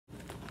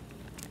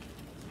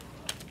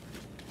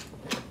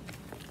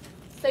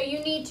you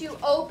need to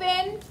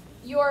open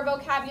your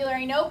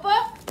vocabulary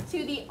notebook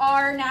to the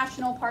Our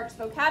National Parks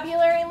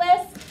vocabulary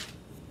list.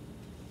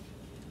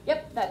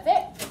 Yep, that's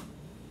it.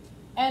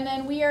 And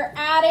then we are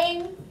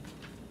adding,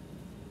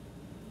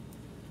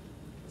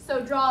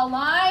 so draw a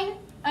line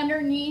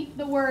underneath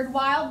the word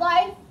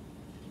wildlife.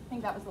 I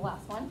think that was the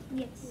last one.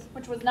 Yes.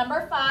 Which was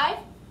number 5.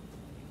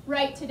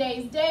 Write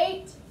today's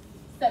date,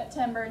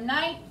 September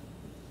 9th,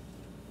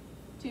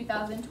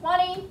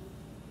 2020.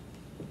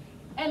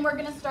 And we're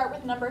going to start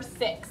with number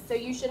 6. So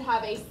you should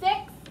have a 6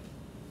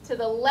 to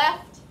the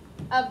left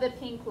of the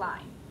pink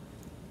line.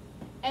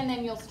 And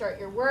then you'll start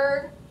your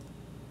word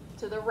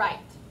to the right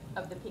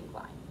of the pink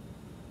line.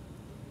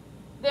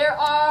 There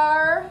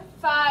are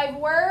 5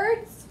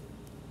 words.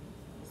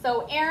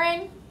 So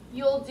Aaron,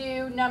 you'll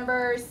do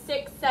numbers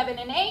 6, 7,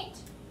 and 8.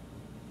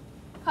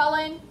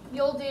 Cullen,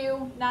 you'll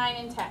do 9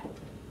 and 10.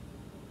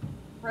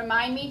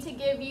 Remind me to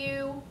give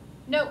you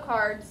note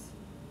cards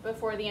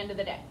before the end of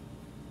the day.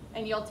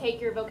 And you'll take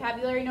your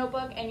vocabulary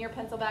notebook and your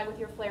pencil bag with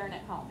your flare in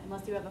at home,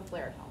 unless you have a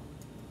flare at home.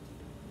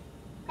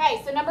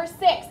 Okay, so number 6.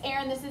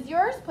 Aaron, this is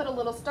yours. Put a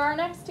little star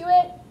next to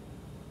it.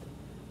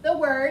 The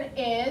word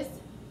is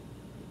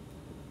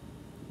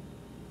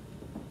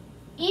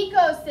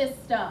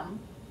ecosystem.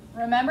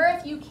 Remember,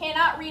 if you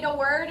cannot read a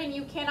word and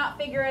you cannot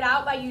figure it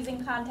out by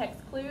using context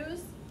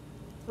clues,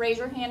 raise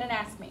your hand and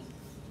ask me.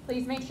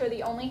 Please make sure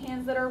the only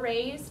hands that are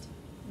raised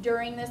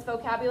during this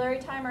vocabulary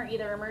time are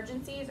either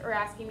emergencies or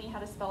asking me how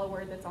to spell a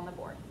word that's on the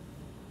board.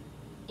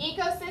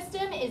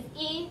 Ecosystem is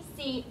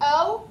E-C-O-S-Y-S-T-E-M.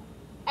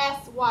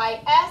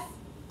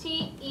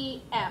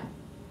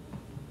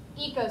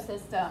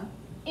 Ecosystem.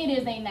 It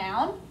is a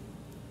noun.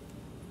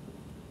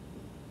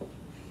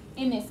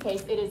 In this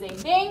case, it is a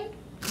thing.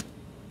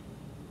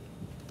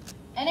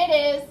 And it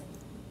is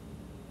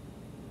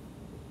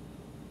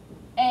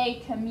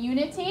a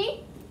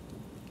community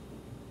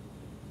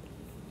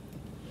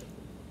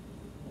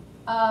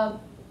of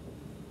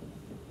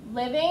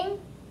living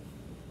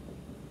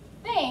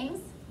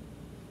things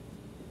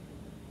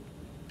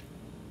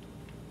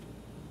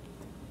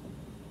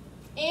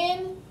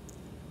in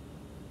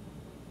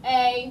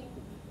a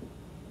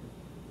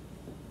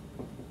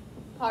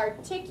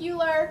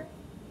particular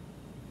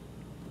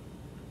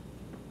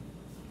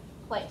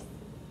place.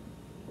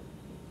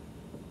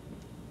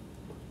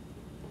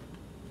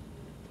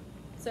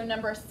 So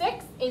number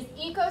 6 is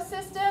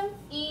ecosystem,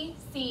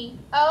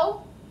 E-C-O-S-Y-S-T-E-M.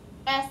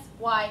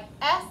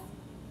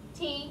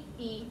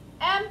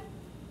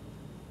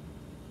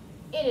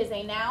 It is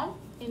a noun,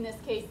 in this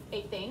case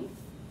a thing.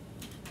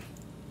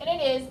 And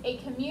it is a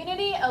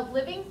community of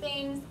living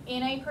things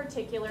in a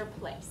particular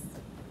place.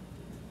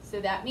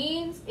 So that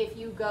means if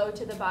you go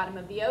to the bottom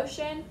of the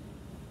ocean,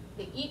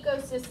 the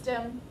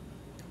ecosystem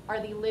are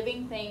the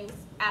living things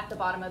at the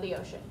bottom of the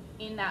ocean,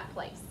 in that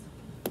place.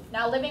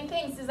 Now living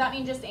things, does that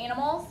mean just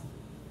animals?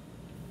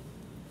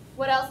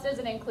 What else does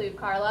it include,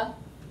 Carla?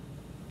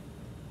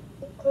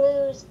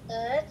 Includes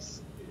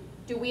us.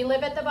 Do we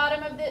live at the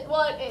bottom of the,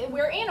 well,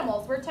 we're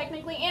animals. We're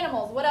technically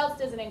animals. What else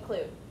does it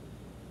include?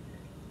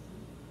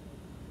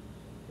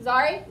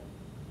 Zari?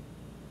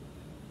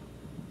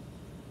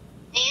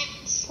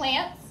 Plants.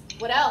 Plants.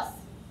 What else?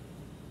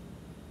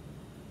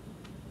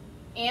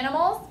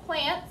 Animals,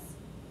 plants.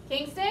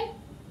 Kingston?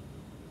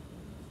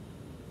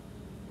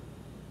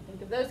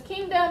 Think of those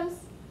kingdoms.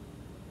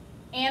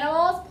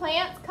 Animals,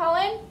 plants,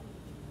 Cullen?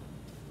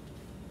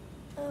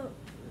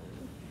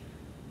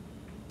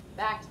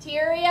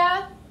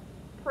 Bacteria,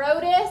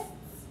 protists.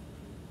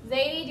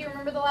 Zadie, do you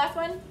remember the last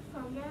one?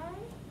 Fungi.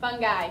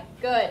 Fungi,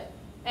 good.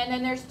 And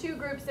then there's 2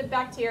 groups of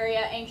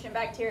bacteria, ancient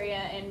bacteria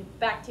and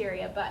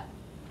bacteria, but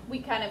we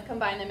kind of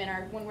combine them in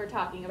when we're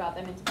talking about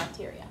them into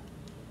bacteria.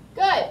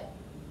 Good.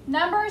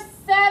 Number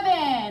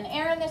 7.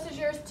 Aaron, this is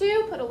yours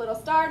too. Put a little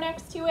star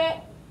next to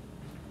it.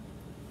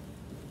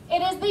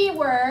 It is the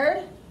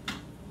word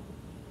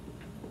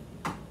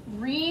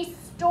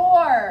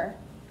restore.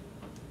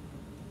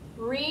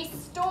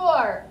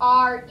 Restore.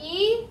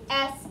 R-E-S-T-O-R-E.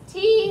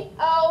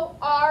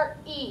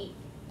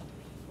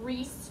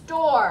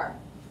 Restore.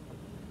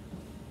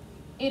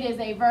 It is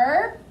a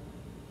verb.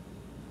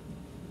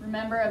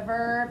 Remember, a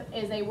verb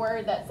is a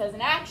word that says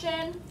an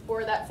action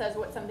or that says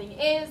what something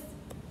is.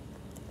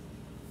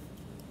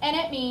 And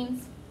it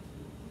means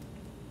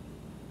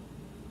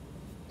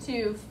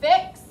to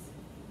fix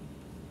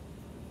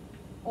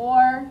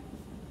or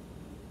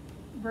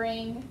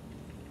bring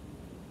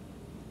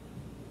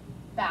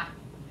back.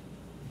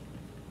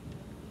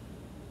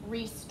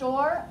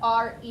 Restore,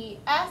 R-E-S-T-O-R-E,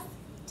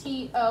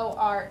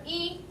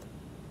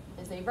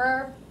 is a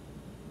verb,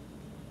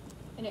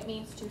 and it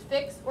means to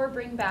fix or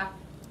bring back.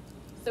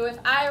 So if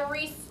I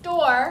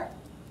restore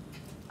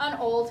an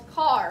old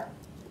car,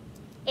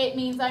 it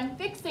means I'm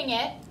fixing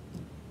it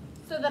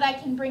so that I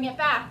can bring it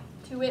back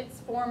to its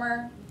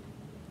former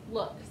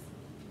looks.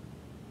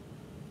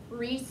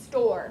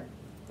 Restore.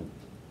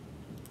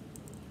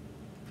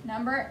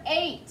 Number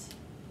 8.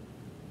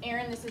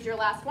 Aaron, this is your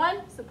last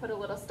one, so put a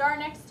little star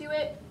next to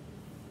it.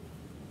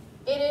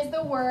 It is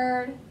the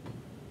word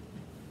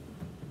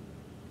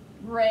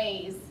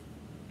raise.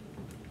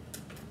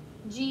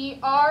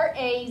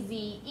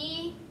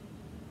 G-R-A-Z-E.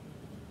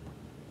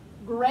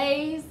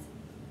 Graze.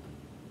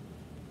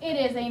 It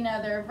is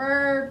another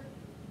verb.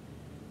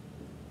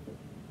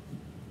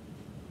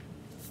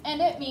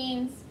 And it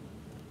means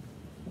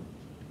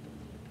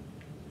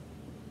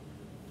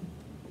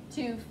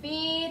to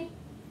feed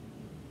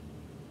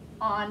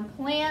on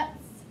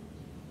plants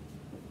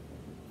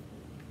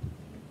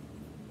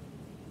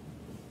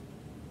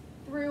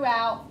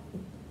throughout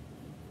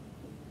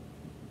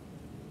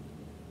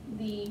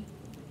the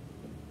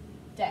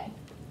day.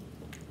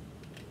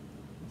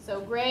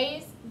 So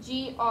graze,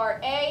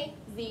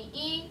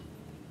 G-R-A-Z-E.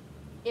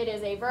 It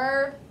is a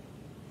verb.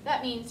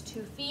 That means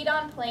to feed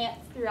on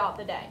plants throughout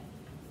the day.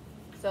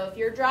 So if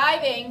you're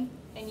driving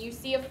and you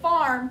see a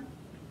farm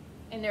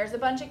and there's a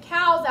bunch of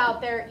cows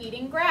out there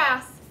eating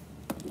grass,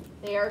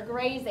 they are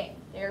grazing.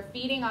 They are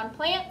feeding on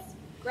plants,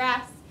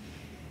 grass,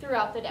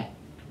 throughout the day.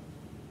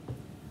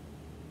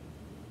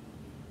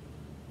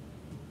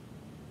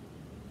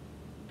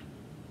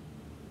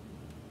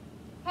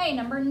 Okay,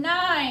 number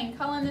 9.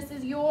 Cullen, this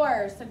is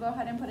yours, so go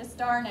ahead and put a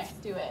star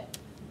next to it.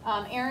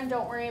 Aaron,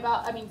 don't worry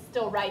about,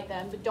 still write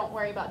them, but don't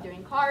worry about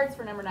doing cards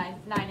for number 9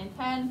 and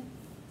 10,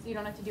 so you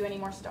don't have to do any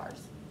more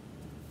stars.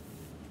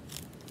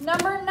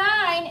 Number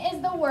 9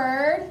 is the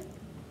word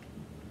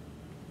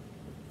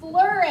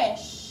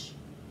flourish.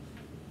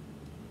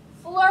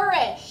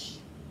 Flourish.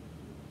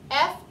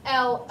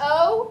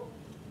 F-L-O-U-R-I-S-H.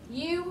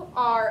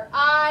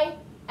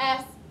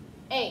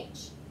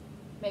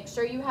 Make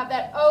sure you have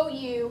that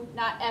O-U,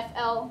 not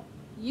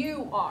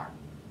F-L-U-R,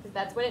 because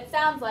that's what it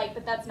sounds like,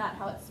 but that's not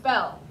how it's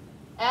spelled.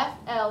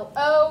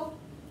 F-L-O-U-R-I-S-H.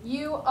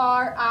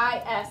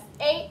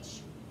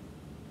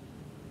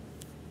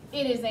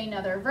 It is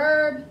another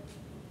verb.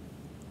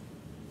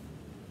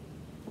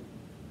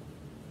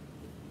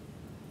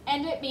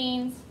 And it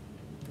means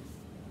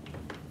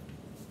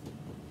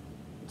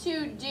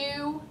to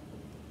do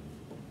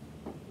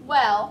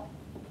well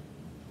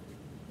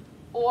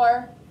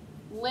or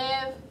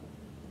live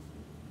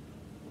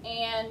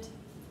and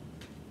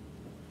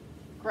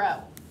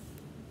grow.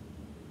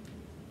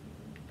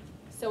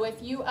 So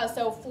if you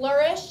so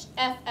flourish,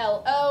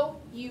 F-L-O-U-R-I-S-H.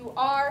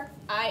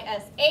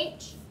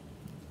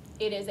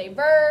 It is a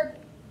verb.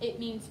 It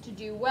means to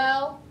do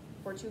well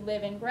or to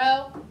live and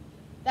grow.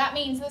 That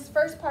means this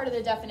first part of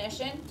the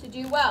definition, to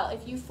do well.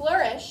 If you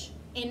flourish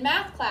in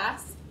math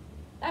class,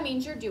 that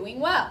means you're doing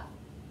well.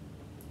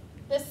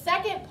 The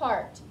second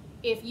part,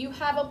 if you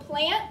have a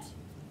plant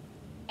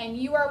and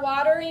you are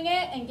watering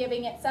it and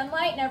giving it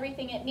sunlight and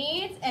everything it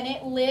needs, and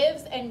it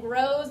lives and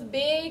grows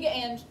big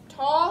and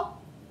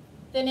tall,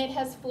 then it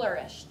has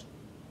flourished.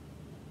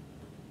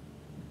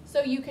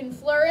 So you can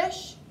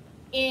flourish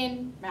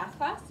in math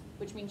class,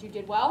 which means you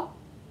did well,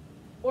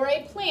 or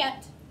a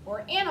plant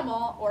or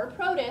animal or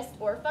protist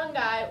or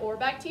fungi or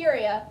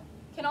bacteria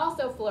can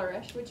also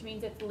flourish, which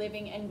means it's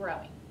living and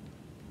growing.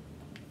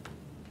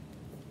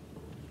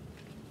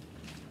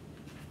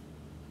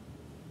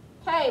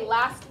 Okay,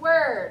 last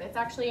word. It's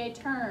actually a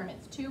term.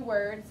 It's 2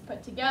 words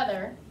put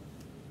together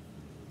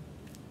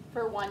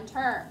for one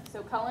term.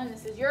 So Cullen,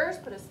 this is yours.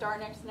 Put a star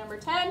next to number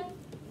 10.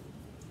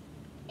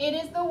 It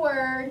is the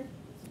word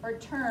or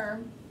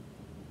term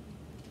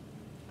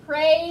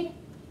preyed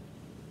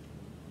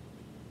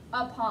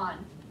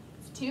upon.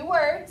 It's 2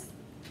 words.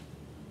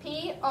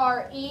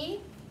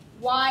 P-R-E-Y-E-D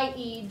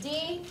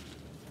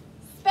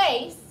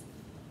space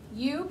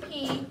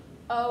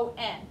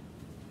U-P-O-N.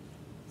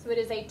 So it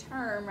is a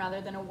term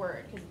rather than a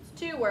word because it's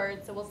 2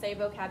 words, so we'll say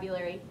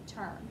vocabulary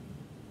term.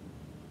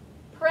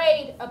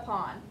 Preyed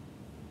upon.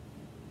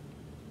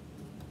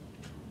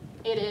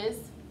 It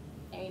is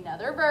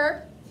another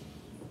verb.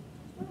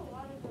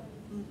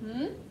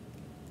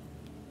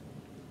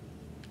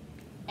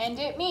 And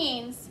it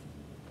means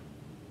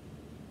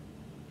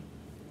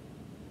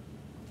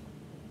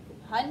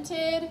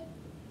hunted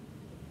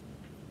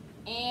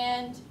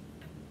and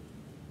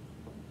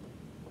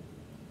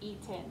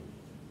eaten.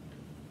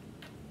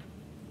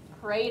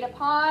 Preyed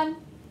upon,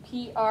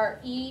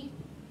 P-R-E-Y-E-D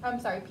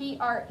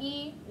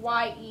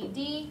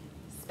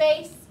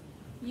space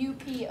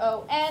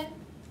U-P-O-N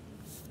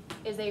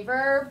is a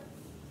verb,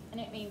 and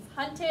it means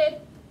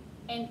hunted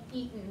and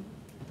eaten.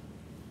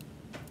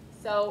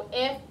 So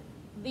if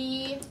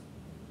the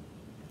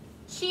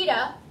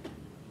cheetah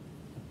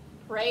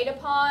preyed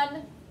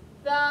upon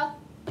the,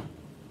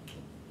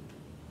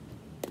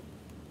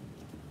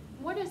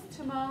 what is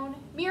Timon?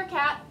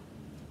 Meerkat.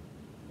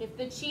 If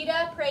the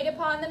cheetah preyed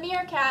upon the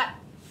meerkat,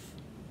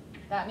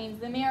 that means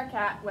the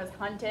meerkat was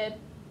hunted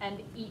and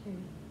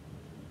eaten.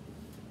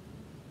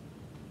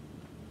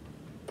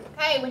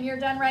 Okay, when you're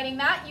done writing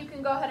that, you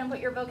can go ahead and put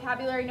your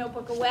vocabulary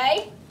notebook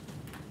away.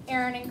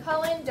 Aaron and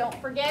Cullen, don't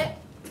forget,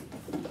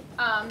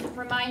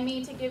 remind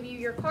me to give you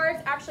your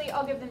cards. Actually,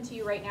 I'll give them to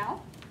you right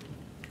now.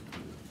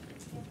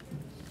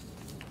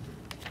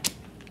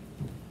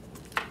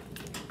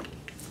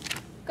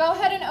 Go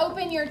ahead and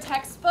open your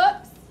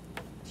textbooks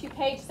to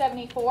page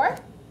 74.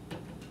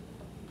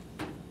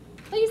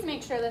 Please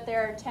make sure that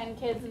there are 10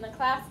 kids in the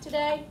class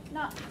today,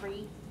 not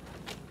 3.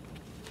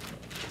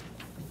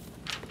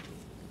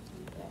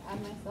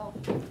 add myself.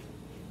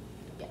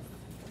 Yes.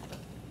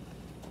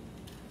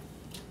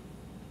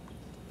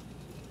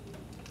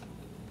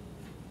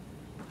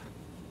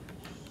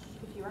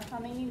 If you are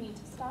humming, you need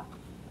to stop.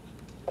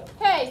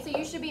 Okay, so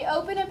you should be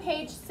open to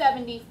page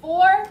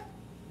 74.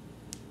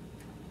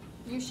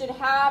 You should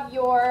have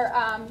your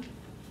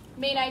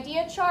main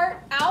idea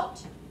chart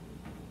out,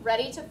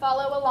 ready to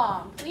follow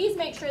along. Please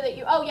make sure that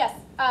you, oh yes,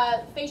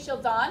 face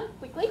shields on,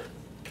 quickly.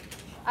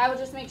 I will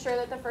just make sure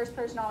that the first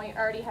person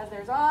already has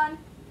theirs on.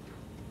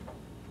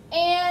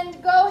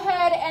 And go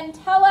ahead and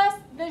tell us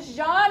the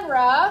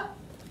genre.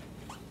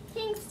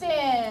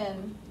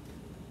 Kingston.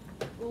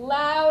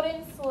 Loud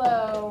and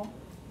slow.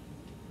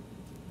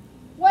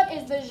 What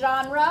is the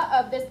genre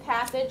of this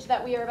passage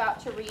that we are about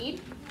to read?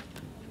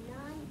 A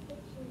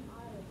non-fiction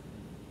article.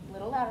 A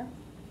little louder.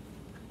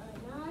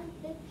 A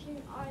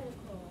non-fiction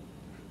article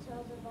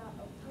tells about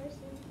a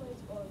person, place,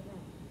 or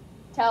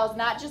event. Tells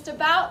not just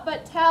about,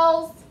 but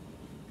tells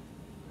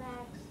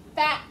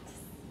facts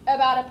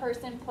about a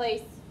person,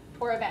 place,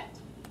 or event.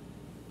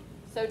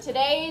 So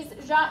today's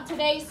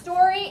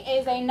story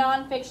is a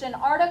nonfiction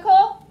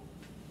article.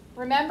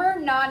 Remember,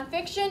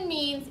 nonfiction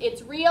means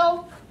it's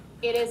real.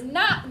 It is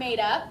not made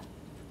up.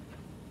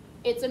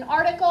 It's an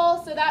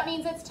article, so that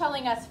means it's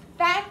telling us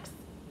facts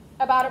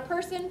about a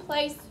person,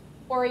 place,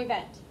 or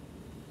event.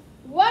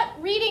 What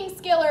reading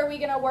skill are we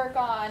going to work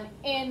on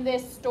in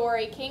this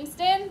story,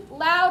 Kingston?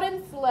 Loud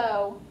and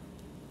slow.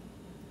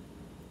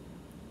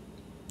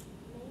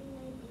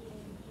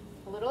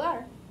 A little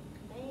louder.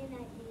 Main idea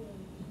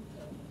and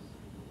details.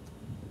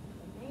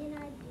 The main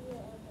idea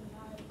of an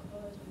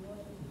article is what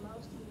it is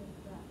mostly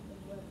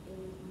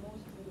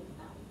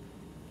about.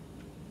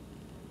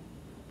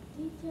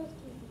 Details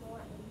give more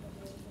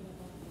information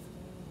about the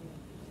main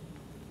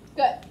idea.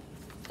 Good.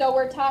 So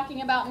we're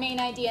talking about main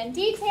idea and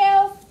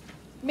details.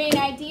 Main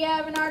idea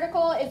of an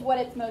article is what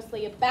it's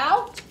mostly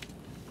about.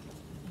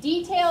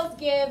 Details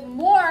give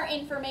more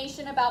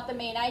information about the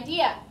main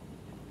idea.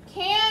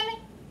 Can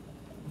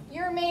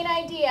your main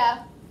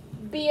idea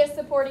be a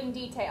supporting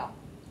detail?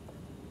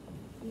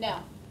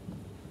 No.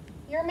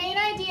 Your main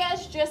idea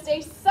is just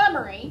a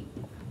summary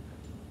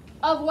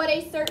of what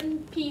a certain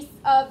piece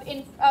of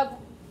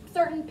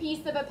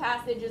a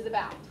passage is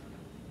about.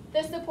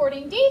 The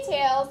supporting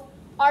details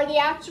are the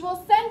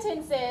actual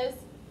sentences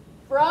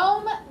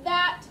from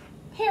that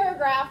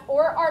paragraph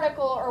or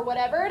article or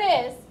whatever it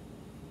is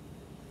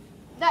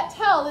that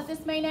tell that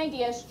this main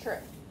idea is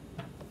true.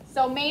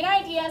 So main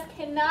ideas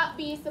cannot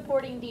be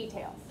supporting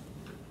details.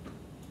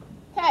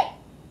 Okay.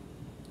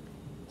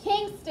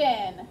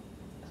 Kingston,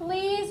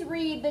 please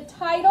read the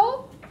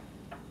title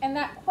and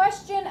that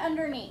question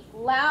underneath,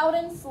 loud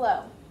and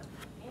slow.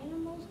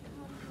 Animals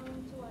come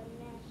home to our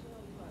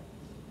national parks.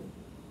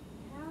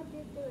 How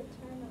did the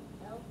return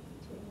of elk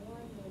to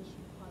one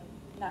nation park?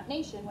 Not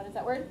nation, what is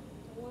that word?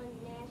 To one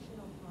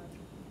national park,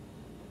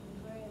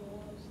 and gray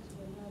wolves to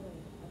another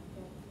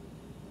affect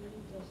the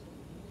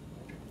ecosystems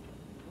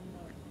and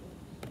those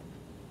wolves.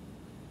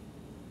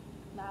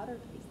 Louder,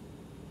 please.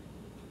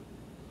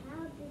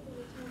 How did the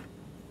return of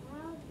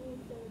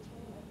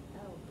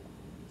elk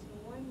to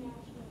one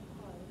national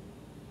park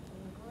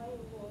and gray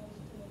wolves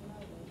to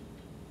another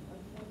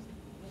affect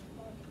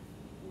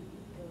the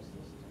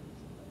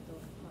ecosystems of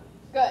those parks?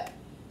 Good.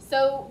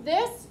 So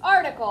this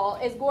article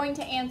is going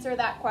to answer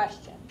that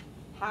question.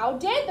 How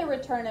did the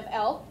return of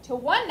elk to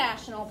one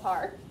national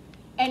park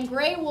and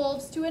gray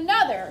wolves to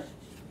another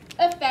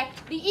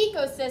affect the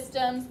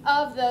ecosystems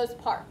of those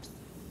parks?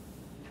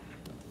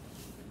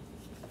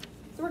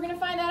 So we're going to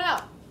find that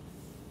out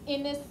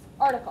in this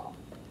article.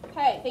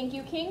 Okay, thank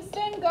you,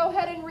 Kingston. Go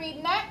ahead and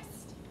read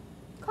next.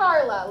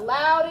 Carla,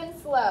 loud and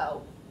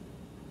slow.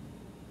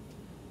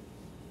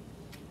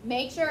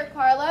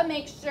 Carla,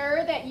 make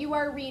sure that you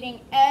are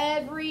reading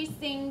every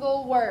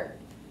single word.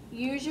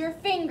 Use your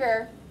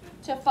finger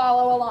to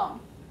follow along.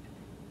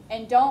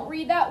 And don't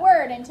read that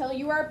word until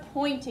you are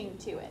pointing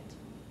to it.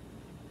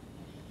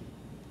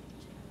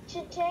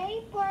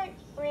 Today, park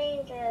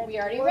ranger. We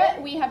already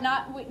read. We have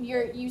not.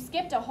 You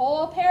skipped a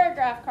whole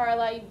paragraph,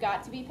 Carla. You've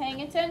got to be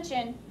paying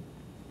attention.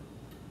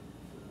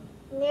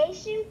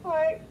 Nation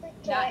park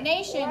protect. Not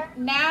nation.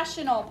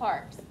 National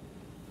parks.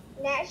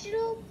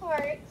 National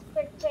parks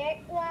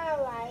protect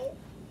wildlife,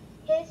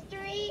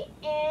 history,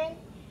 and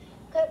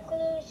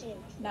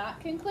conclusions. Not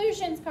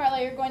conclusions,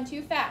 Carla. You're going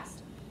too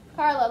fast.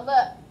 Carla,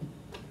 look.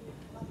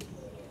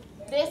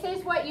 This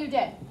is what you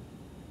did.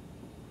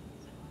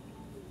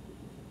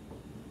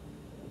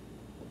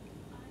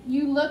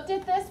 You looked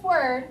at this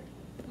word,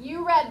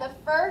 you read the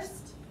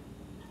first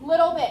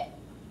little bit,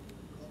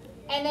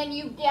 and then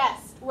you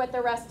guessed what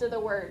the rest of the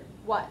word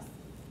was.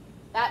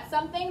 That's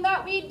something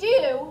that we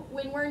do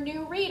when we're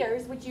new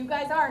readers, which you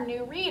guys are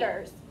new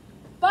readers.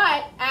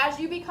 But as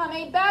you become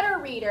a better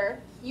reader,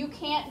 you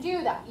can't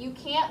do that. You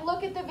can't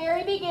look at the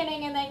very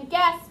beginning and then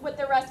guess what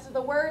the rest of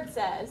the word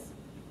says.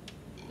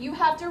 You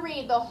have to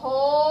read the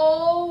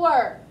whole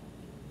word.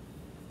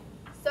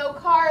 So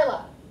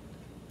Carla,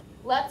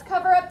 let's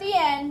cover up the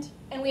end,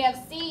 and we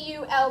have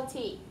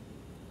C-U-L-T.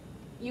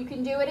 You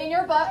can do it in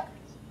your book.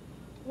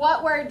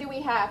 What word do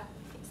we have?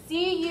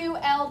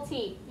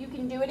 C-U-L-T. You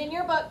can do it in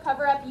your book.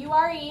 Cover up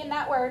U-R-E in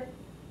that word.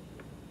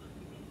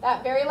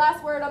 That very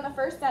last word on the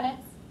first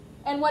sentence.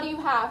 And what do you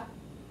have?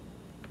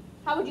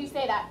 How would you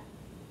say that?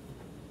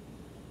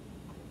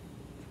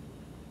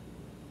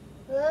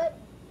 Good.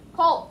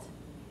 Colt.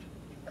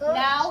 Good.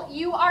 Now,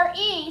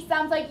 U-R-E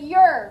sounds like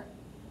your.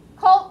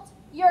 Colt,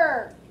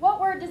 your.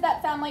 What word does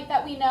that sound like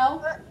that we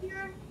know?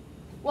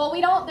 Well,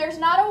 we don't, there's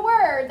not a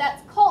word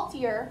that's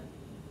cultier,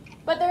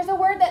 but there's a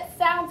word that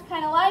sounds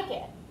kind of like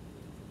it.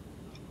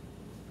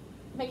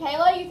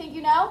 Michaela, you think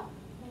you know?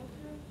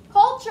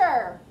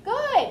 Culture.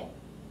 Good.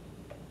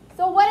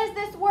 So what is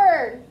this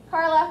word,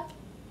 Carla?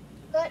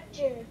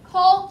 Culture.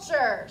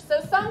 Culture. So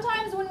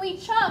sometimes when we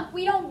chunk,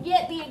 we don't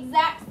get the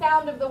exact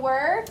sound of the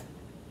word,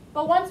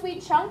 but once we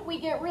chunk, we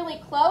get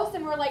really close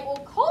and we're like,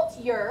 well,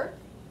 culture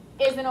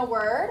isn't a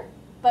word,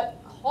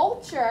 but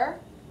culture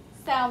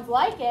sounds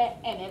like it,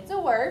 and it's a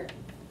word,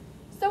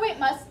 so it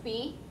must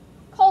be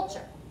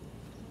culture.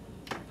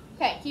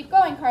 Okay, keep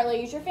going, Carla.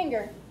 Use your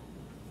finger.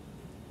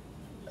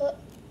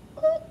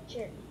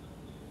 Culture.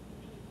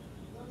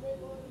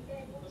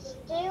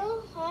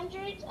 Still,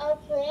 hundreds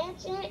of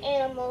plants and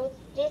animals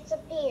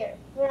disappear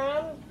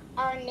from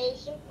our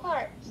nation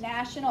parks.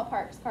 National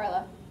parks,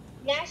 Carla.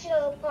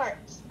 National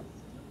parks.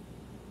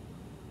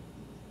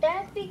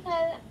 That's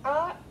because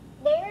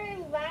their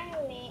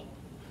environment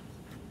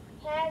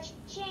has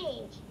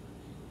changed,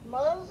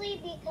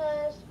 mostly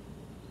because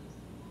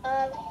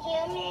of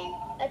human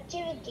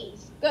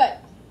activities. Good.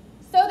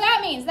 So that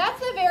means that's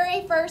the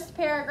very first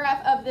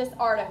paragraph of this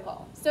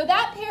article. So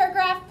that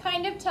paragraph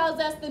kind of tells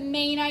us the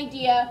main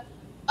idea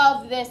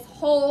of this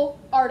whole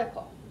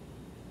article.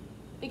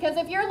 Because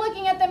if you're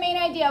looking at the main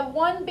idea,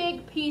 one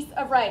big piece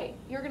of writing,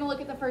 you're going to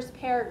look at the first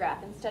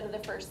paragraph instead of the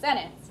first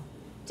sentence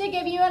to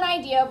give you an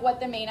idea of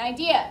what the main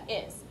idea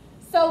is.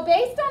 So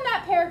based on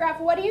that paragraph,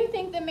 what do you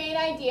think the main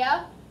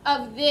idea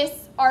of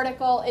this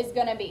article is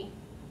going to be?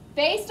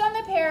 Based on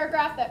the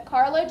paragraph that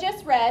Carla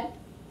just read,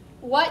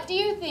 what do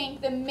you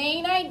think the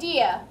main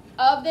idea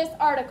of this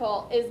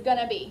article is going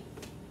to be?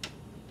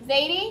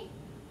 Zadie?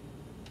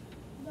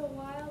 The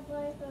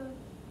wildlife of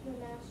the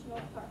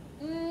national park.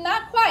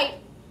 Not quite,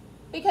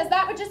 because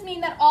that would just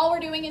mean that all we're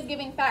doing is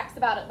giving facts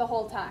about it the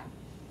whole time.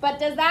 But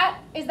does that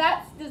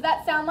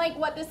sound like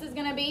what this is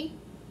going to be?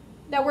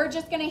 That we're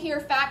just going to hear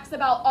facts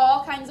about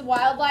all kinds of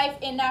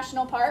wildlife in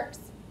national parks?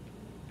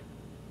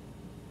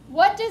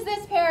 What does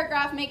this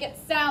paragraph make it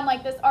sound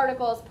like this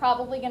article is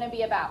probably going to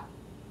be about?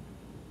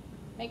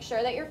 Make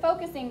sure that you're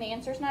focusing. The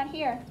answer's not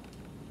here.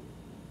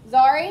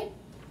 Zari?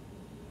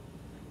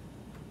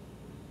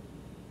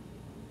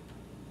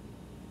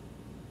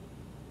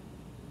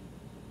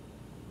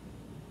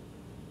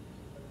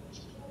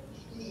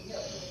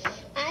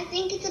 I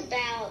think it's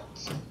about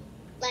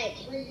like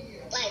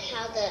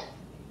how the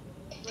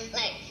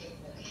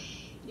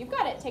You've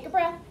got it. Take a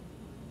breath.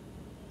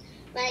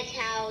 like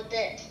how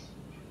the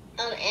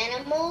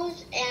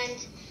animals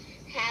and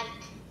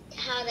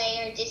how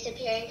they are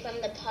disappearing from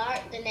the park.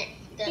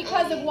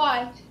 Because of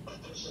why?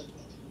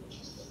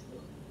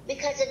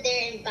 Because of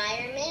their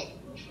environment.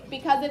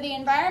 Because of the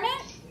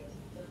environment?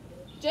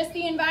 Just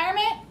the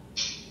environment?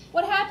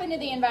 What happened to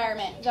the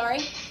environment,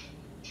 Zari?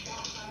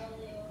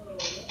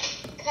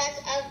 Because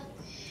of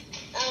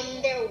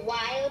their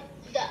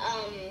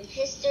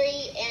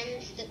history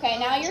and the Okay,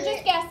 now you're culture.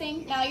 just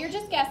guessing. Now you're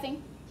just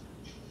guessing.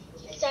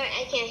 Sorry,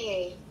 I can't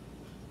hear you.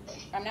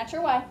 I'm not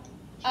sure why.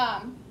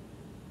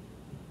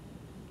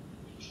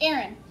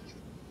 Aaron.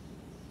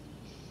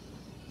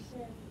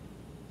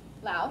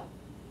 Loud.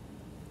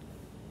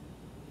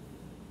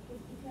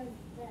 It's because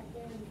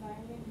their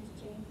environment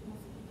has changed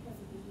mostly because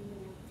of the human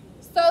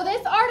activity. So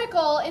this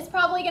article is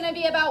probably going to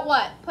be about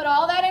what? Put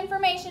all that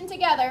information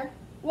together.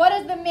 What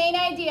is the main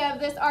idea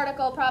of this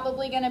article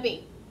probably going to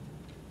be?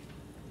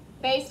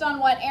 Based on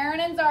what Aaron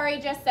and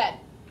Zari just said.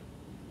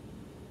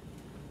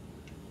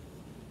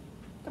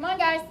 Come on,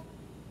 guys.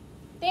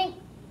 Think.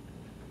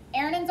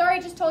 Aaron and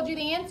Zari just told you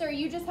the answer.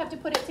 You just have to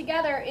put it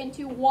together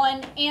into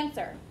one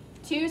answer.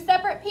 Two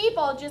separate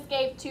people just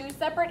gave two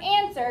separate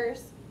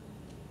answers.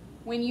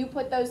 When you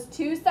put those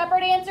two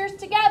separate answers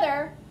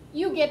together,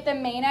 you get the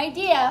main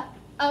idea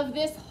of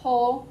this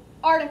whole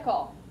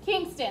article.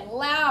 Kingston,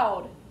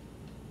 loud.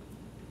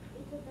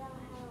 It's about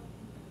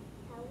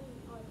how we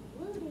are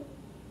polluting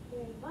the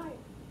environment,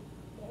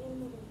 the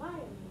animal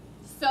environment.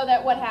 So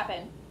that what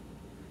happened?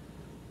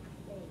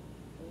 They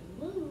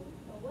move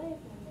away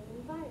from the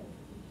environment.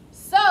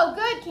 So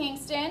good,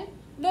 Kingston.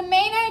 The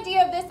main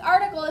idea of this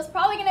article is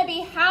probably going to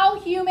be how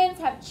humans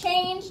have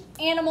changed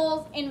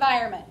animals'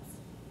 environments.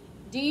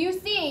 Do you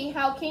see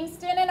how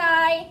Kingston and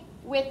I,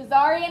 with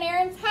Zari and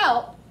Aaron's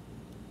help,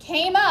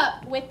 came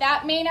up with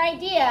that main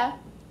idea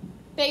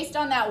based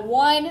on that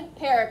one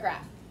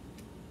paragraph?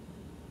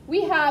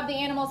 We have the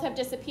animals have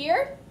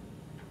disappeared,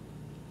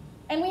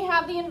 and we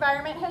have the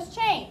environment has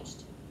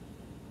changed.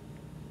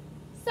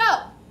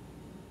 So,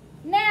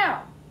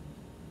 now,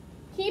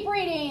 keep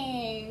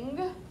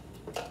reading.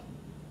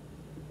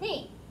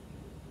 Me.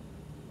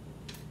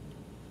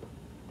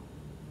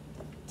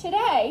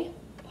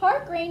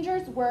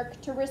 rangers work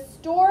to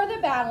restore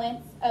the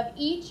balance of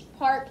each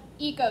park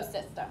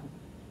ecosystem.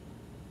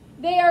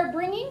 They are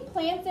bringing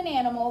plants and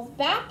animals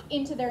back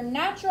into their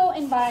natural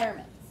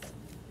environments.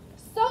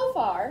 So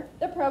far,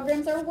 the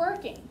programs are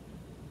working,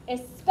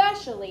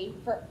 especially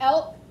for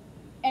elk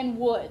and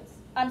wolves.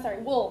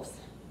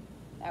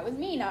 That was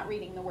me not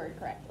reading the word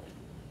correctly.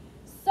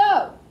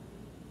 So,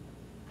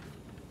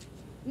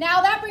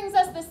 now that brings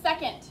us the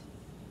second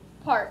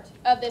part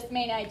of this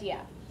main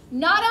idea.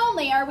 Not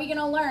only are we going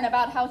to learn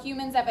about how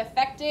humans have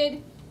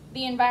affected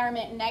the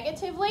environment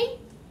negatively,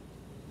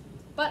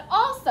 but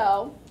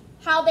also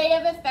how they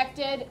have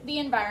affected the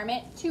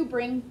environment to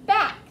bring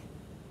back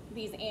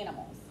these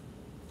animals.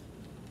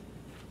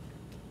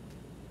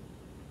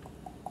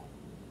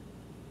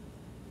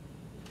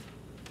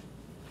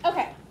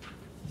 Okay.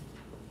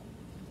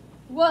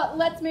 Well,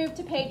 let's move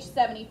to page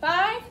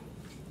 75,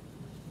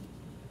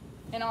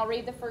 and I'll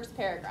read the first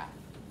paragraph.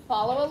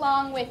 Follow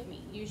along with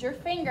me. Use your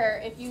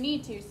finger if you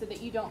need to so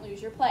that you don't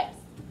lose your place.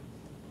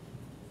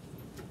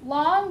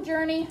 Long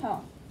journey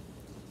home.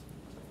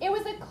 It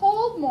was a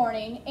cold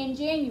morning in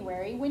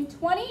January when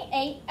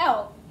 28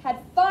 elk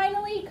had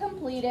finally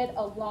completed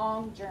a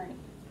long journey.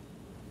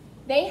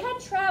 They had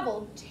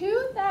traveled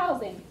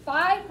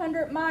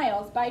 2,500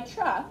 miles by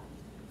truck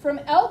from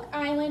Elk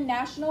Island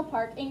National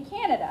Park in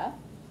Canada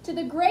to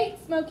the Great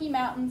Smoky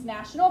Mountains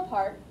National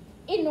Park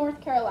in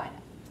North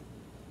Carolina.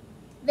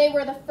 They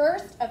were the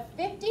first of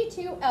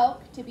 52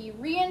 elk to be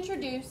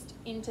reintroduced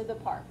into the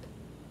park.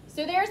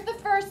 So there's the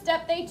first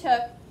step they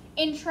took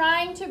in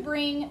trying to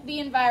bring the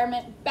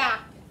environment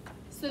back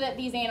so that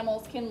these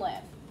animals can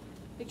live.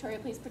 Victoria,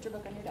 please put your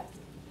book on your desk.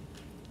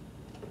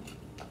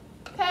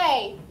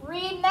 Okay,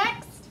 read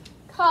next.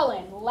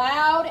 Cullen,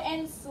 loud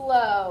and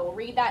slow.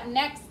 Read that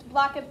next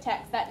block of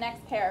text, that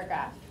next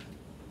paragraph.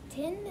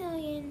 10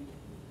 million.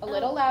 A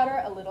little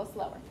louder, a little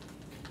slower.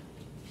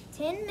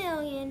 10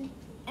 million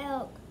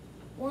elk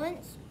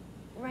once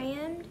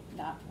rammed.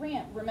 Not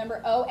rammed.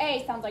 Remember,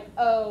 OA sounds like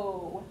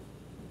O.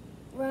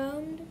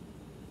 Roamed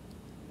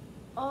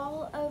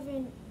all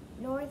over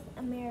North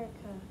America.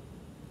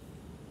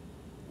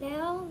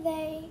 Now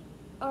they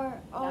are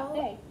all. Not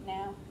they,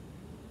 now.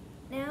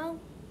 Now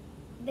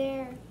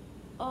they're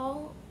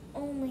all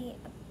only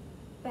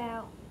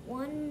about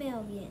 1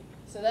 million.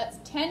 So that's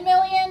 10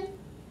 million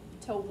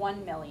to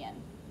 1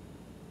 million.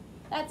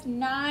 That's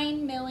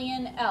 9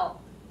 million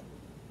elk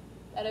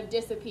that have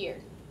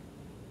disappeared.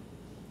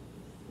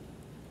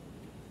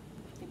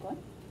 Keep going.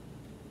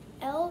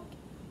 Elk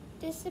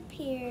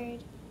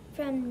disappeared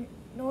from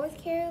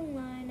North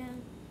Carolina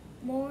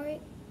more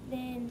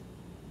than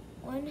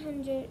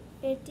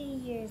 150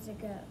 years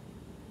ago.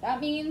 That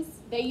means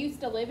they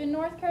used to live in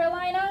North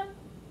Carolina,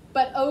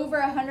 but over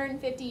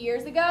 150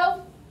 years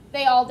ago,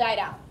 they all died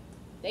out.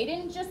 They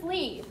didn't just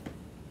leave.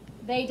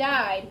 They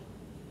died,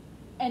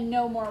 and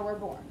no more were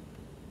born.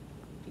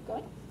 Keep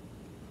going.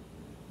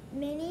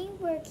 Many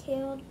were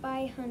killed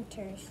by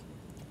hunters.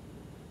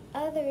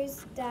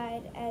 Others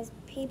died as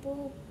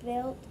people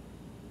built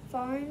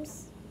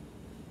farms,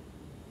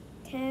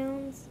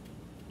 towns,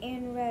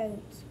 and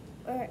roads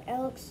where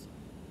elks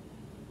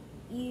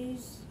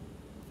used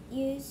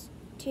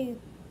to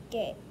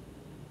get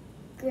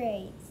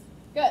graze.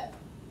 Good.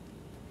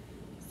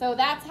 So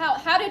that's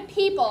how did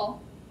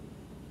people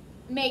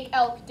make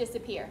elk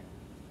disappear?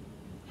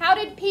 How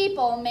did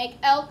people make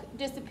elk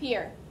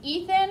disappear?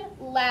 Ethan,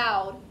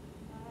 loud.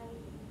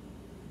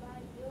 By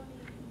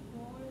building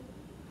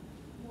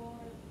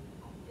more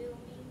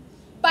buildings.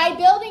 By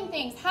building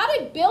things. How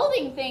did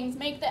building things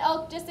make the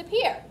elk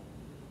disappear?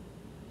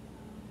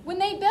 When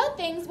they built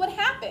things, what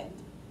happened?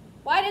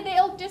 Why did the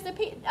elk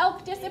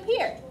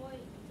disappear?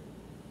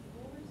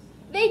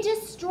 They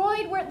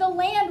destroyed the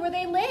land where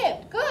they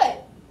lived. Good.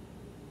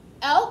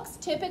 Elks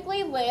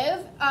typically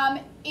live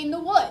in the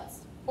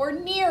woods or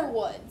near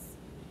woods.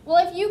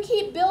 Well, if you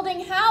keep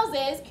building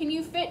houses, can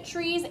you fit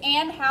trees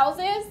and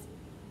houses?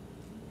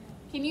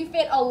 Can you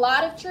fit a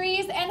lot of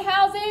trees and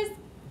houses?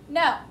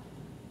 No.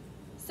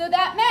 So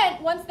that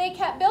meant once they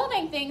kept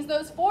building things,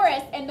 those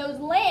forests and those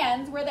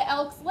lands where the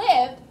elks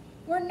lived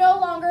were no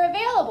longer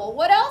available.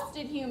 What else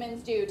did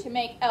humans do to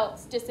make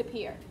elks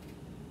disappear?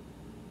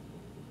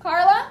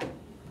 Carla?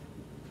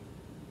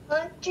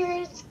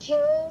 Hunters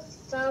kill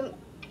some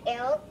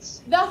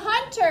elks. The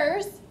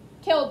hunters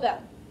killed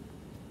them.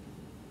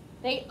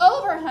 They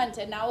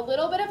overhunted. Now, a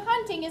little bit of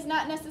hunting is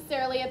not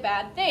necessarily a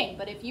bad thing,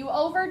 but if you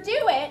overdo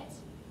it,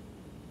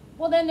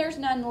 well, then there's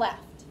none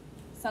left.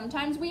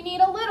 Sometimes we need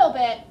a little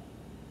bit,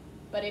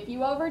 but if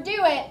you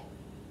overdo it,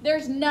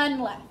 there's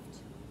none left.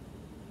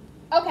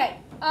 Okay,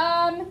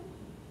 go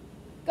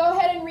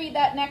ahead and read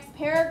that next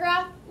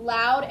paragraph,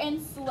 loud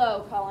and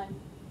slow, Colin.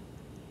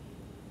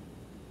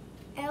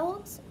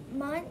 Elks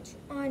munch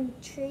on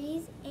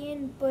trees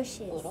and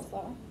bushes. A little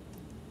slower.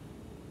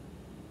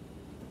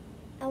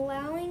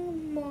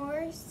 Allowing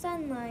more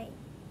sunlight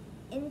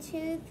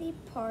into the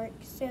park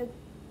so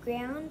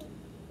ground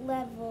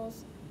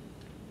levels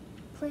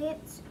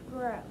plants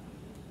grow.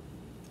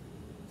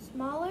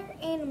 Smaller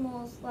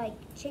animals like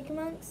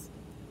chipmunks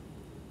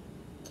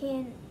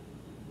can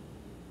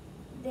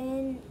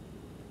then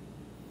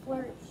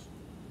flourish.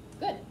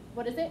 Good.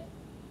 What is it?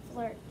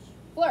 Flourish.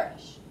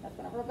 Flourish. That's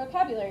one of our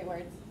vocabulary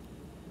words.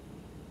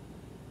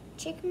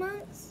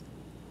 Chipmunks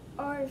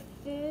are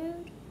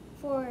food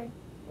for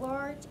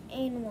large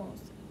animals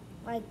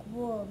like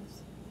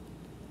wolves.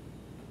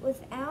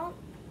 Without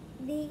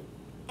the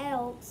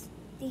elks,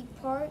 the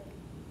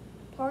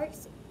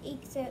park's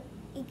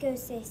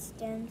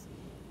ecosystems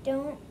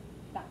didn't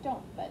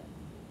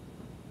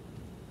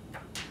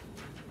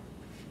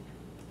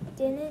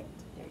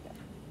There you go.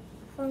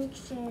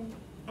 function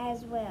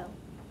as well.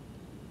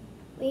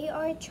 We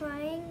are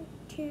trying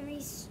to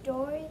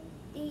restore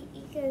the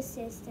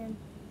ecosystem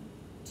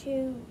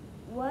to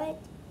what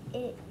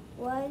it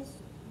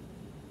was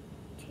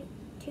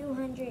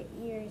 200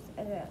 years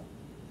ago,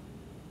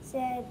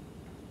 said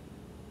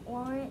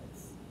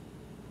Lawrence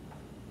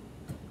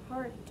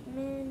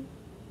Hartman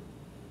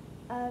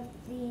of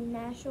the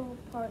National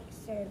Park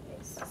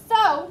Service.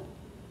 So,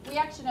 we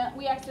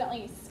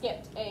accidentally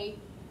skipped a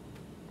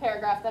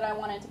paragraph that I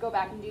wanted to go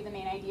back and do the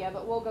main idea,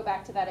 but we'll go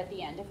back to that at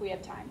the end if we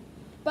have time.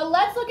 But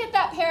let's look at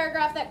that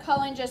paragraph that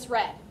Cullen just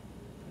read.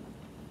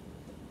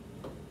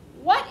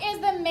 What is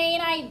the main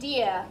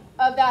idea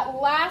of that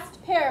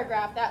last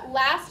paragraph, that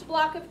last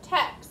block of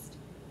text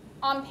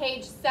on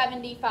page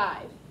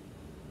 75? Is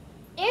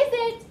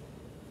it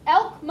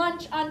elk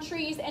munch on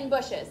trees and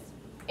bushes?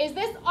 Is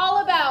this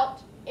all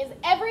about, is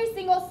every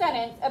single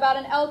sentence about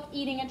an elk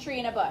eating a tree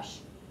and a bush?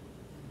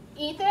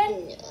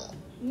 Ethan?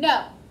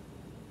 No.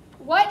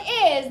 What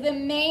is the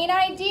main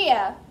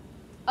idea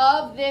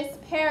of this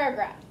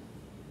paragraph?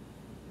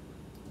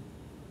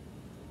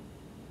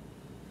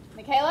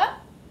 Michaela?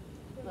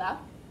 Loud.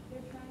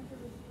 They're trying to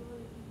restore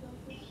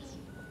the ecosystem.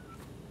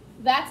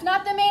 That's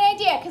not the main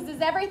idea, because is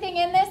everything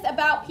in this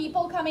about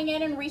people coming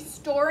in and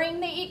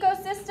restoring the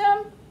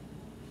ecosystem?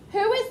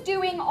 Who is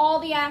doing all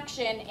the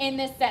action in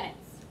this sentence?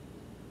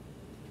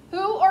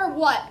 Who or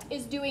what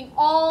is doing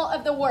all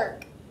of the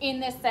work in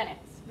this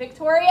sentence?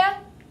 Victoria?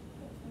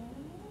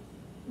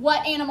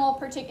 What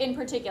animal in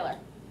particular?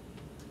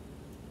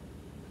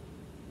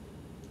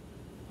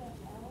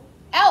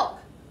 Elk.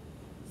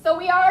 So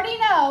we already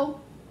know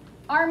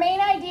our main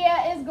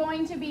idea is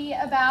going to be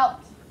about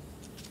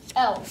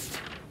elk.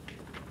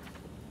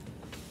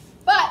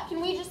 But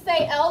can we just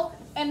say elk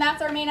and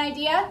that's our main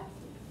idea?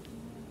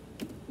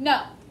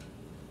 No.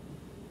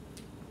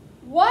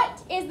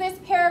 What is this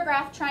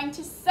paragraph trying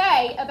to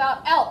say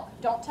about elk?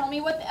 Don't tell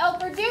me what the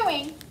elk are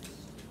doing,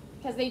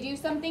 because they do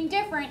something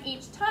different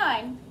each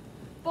time.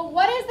 But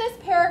what is this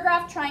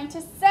paragraph trying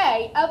to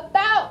say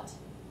about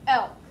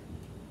elk?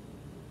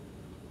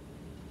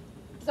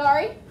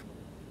 Sorry?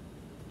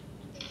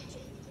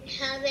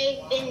 How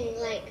they've been,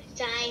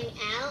 dying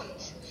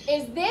out.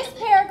 Is this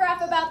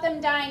paragraph about them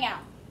dying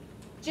out?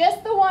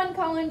 Just the one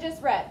Colin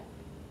just read.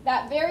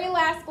 That very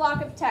last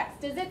block of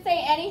text. Does it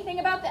say anything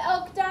about the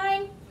elk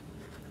dying?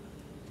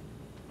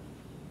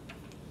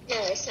 No,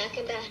 it's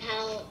talking about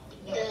how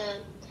the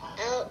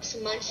elks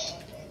munch,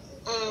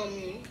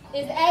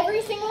 Is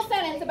every single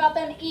sentence about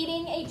them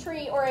eating a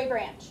tree or a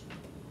branch?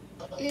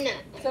 no.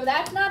 So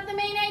that's not the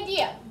main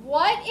idea.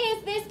 What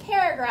is this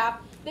paragraph?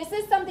 This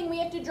is something we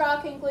have to draw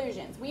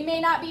conclusions. We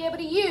may not be able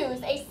to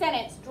use a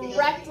sentence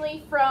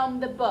directly from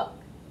the book.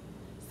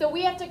 So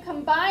we have to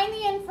combine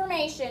the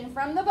information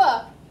from the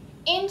book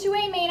into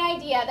a main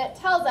idea that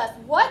tells us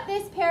what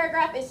this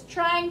paragraph is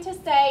trying to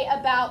say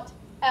about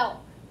elk.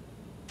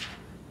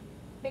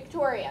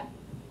 Victoria.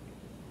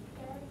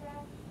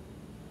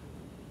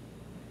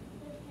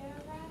 The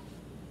paragraph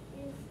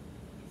is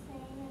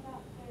saying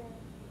about their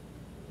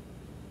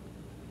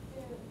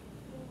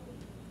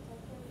food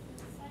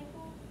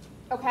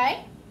cycle.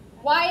 Okay.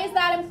 Why is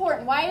that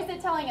important? Why is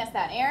it telling us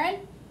that?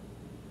 Aaron?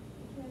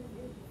 Because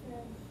it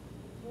says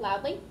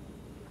Loudly.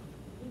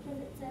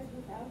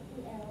 Without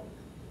the elk,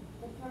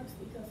 the park's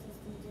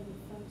ecosystem didn't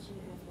function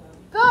as well.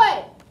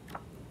 Good.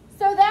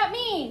 So that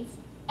means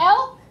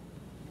elk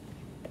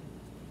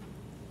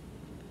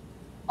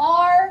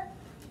are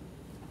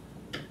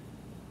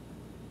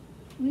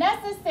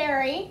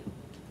necessary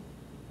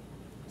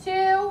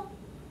to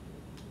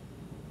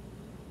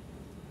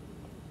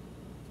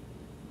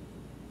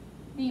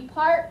the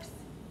park's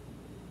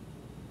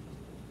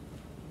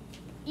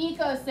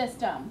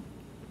ecosystem.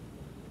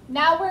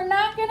 Now we're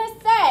not going to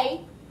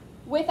say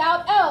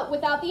without the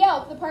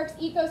elk, the park's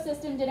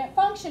ecosystem didn't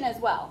function as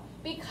well.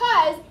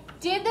 Because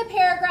did the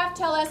paragraph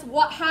tell us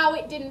how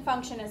it didn't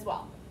function as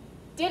well?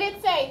 Did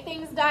it say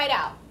things died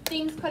out,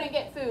 things couldn't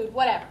get food,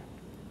 whatever?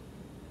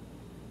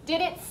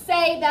 Did it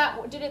say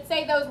that? Did it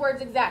say those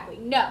words exactly?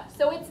 No.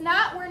 So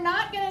we're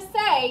not going to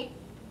say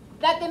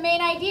that the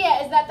main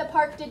idea is that the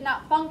park did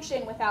not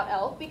function without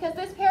elk, because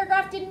this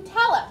paragraph didn't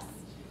tell us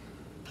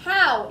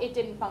how it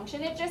didn't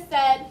function. It just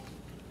said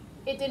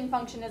it didn't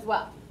function as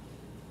well.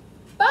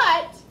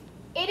 But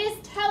it is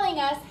telling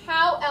us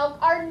how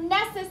elk are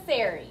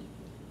necessary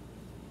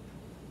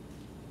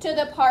to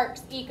the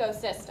park's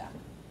ecosystem.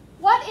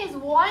 What is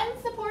one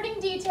supporting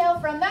detail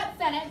from that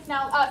sentence,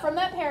 now from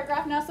that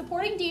paragraph? Now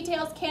supporting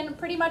details can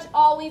pretty much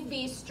always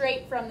be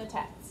straight from the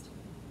text.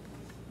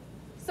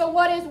 So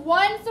what is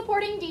one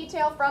supporting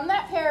detail from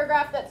that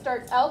paragraph that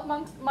starts elk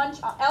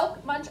munch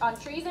on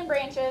trees and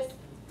branches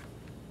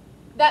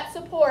that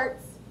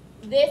supports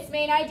this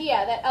main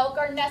idea that elk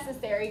are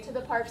necessary to the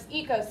park's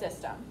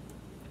ecosystem?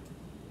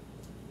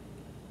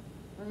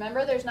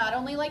 Remember, there's not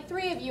only like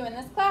 3 of you in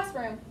this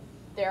classroom.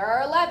 There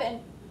are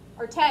 11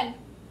 or 10.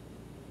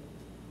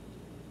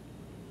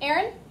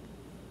 Aaron?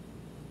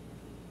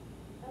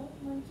 Elk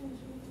munch on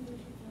trees and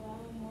bushes,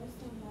 allowing more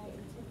sunlight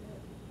into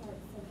the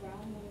parts of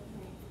brown little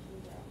plants can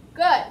grow.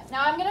 Good.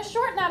 Now I'm going to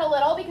shorten that a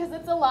little because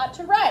it's a lot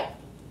to write.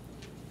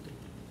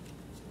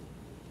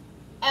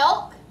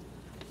 Elk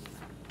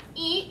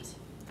eat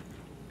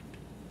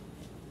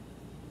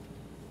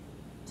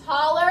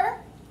taller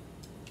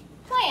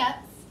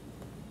plants.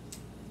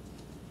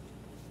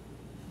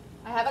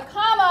 I have a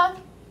comma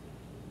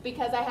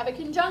because I have a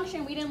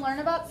conjunction. We didn't learn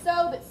about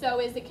so, but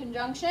so is a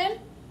conjunction.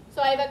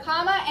 So I have a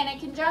comma and a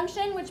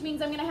conjunction, which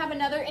means I'm going to have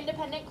another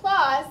independent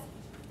clause.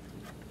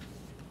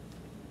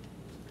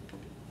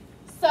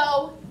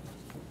 So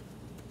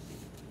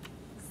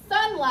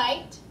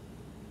sunlight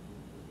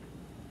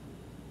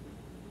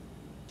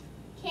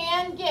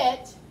can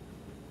get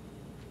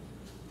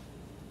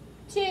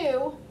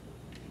to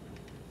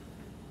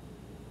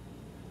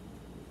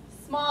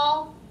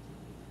small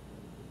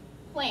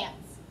plants.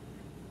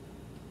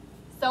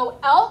 So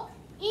elk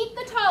eat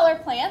the taller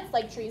plants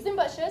like trees and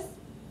bushes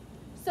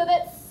so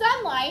that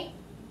sunlight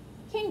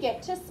can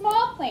get to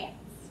small plants.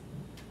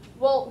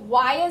 Well,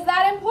 why is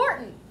that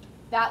important?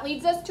 That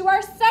leads us to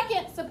our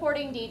second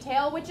supporting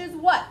detail, which is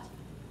what?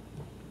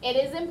 It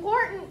is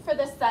important for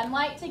the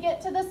sunlight to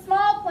get to the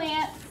small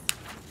plants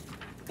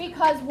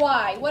because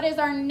why? What is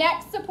our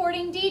next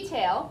supporting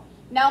detail?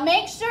 Now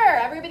make sure,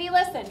 everybody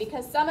listen,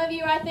 because some of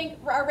you I think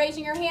are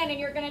raising your hand and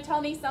you're going to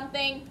tell me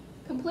something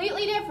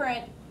completely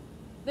different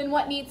than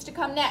what needs to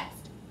come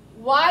next.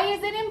 Why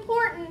is it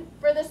important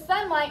for the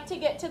sunlight to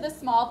get to the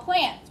small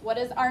plants? What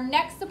is our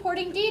next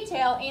supporting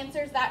detail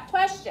answers that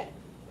question?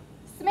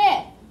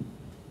 Smith.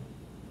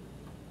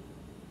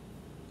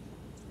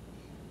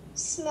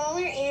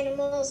 Smaller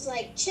animals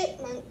like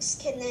chipmunks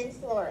can then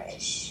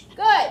flourish.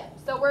 Good.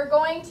 So we're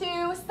going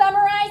to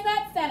summarize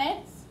that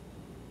sentence.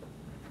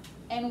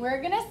 And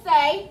we're going to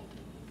say,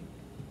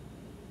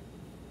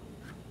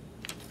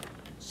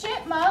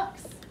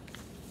 chipmunks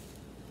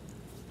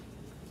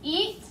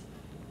eat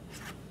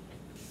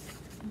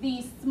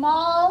the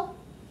small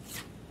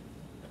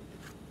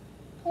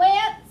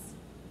plants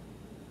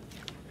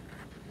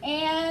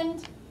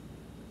and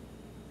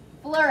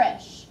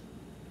flourish.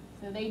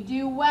 So they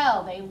do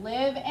well. They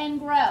live and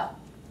grow.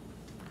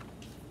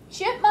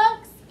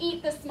 Chipmunks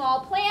eat the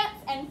small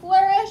plants and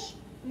flourish.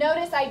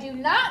 Notice I do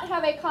not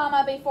have a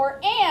comma before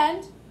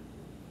and,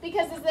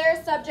 because is there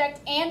a subject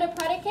and a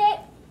predicate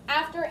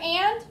after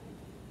and?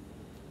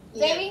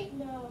 Baby?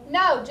 No.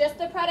 No, just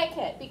a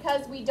predicate,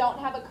 because we don't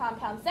have a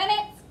compound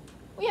sentence.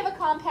 We have a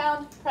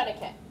compound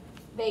predicate.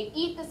 They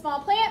eat the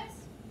small plants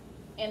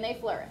and they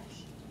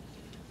flourish.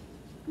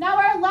 Now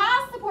our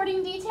last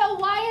supporting detail,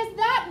 why is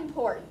that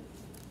important?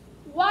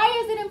 Why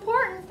is it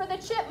important for the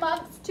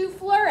chipmunks to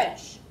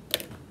flourish?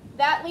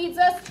 That leads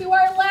us to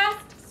our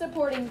last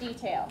supporting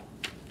detail.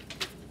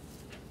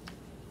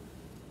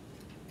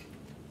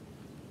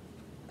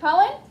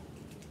 Colin?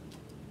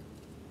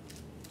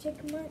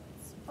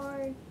 Chipmunks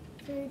are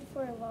food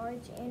for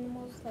large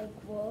animals like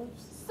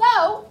wolves.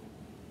 So,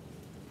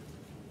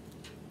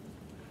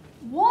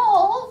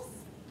 wolves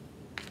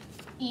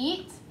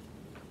eat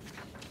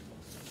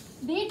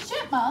the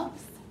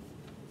chipmunks,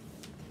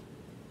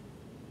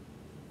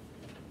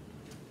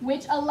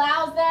 which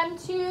allows them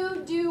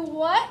to do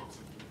what?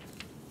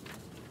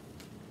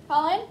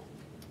 Colin?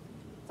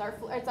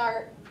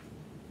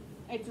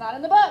 It's not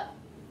in the book,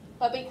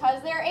 but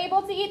because they're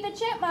able to eat the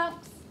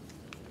chipmunks,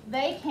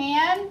 they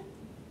can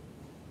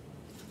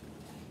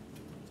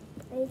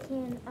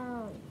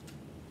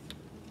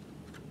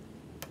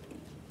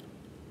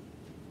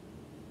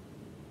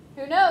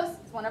who knows?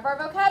 It's one of our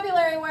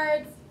vocabulary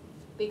words.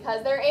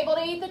 Because they're able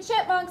to eat the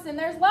chipmunks, and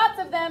there's lots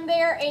of them,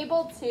 they are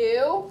able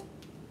to,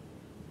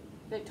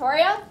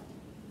 Victoria?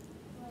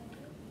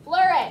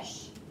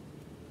 Flourish.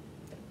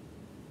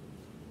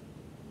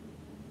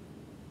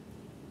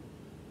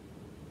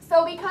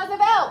 So because of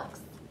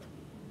elks,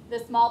 the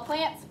small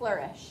plants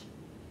flourish.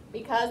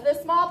 Because the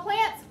small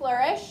plants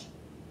flourish,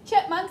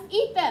 chipmunks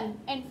eat them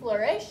and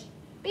flourish.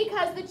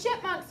 Because the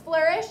chipmunks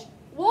flourish,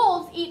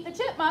 wolves eat the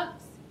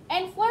chipmunks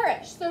and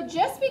flourish. So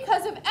just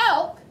because of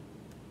elk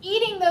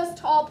eating those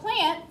tall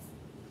plants,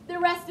 the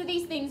rest of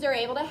these things are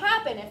able to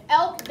happen. If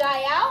elk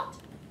die out,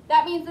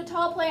 that means the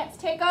tall plants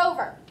take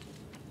over.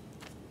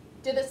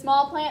 Do the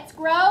small plants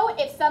grow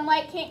if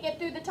sunlight can't get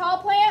through the tall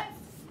plants?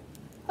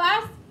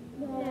 Class?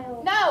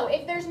 No. No.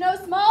 If there's no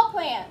small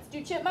plants,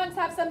 do chipmunks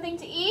have something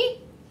to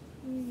eat?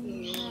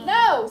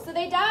 No, so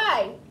they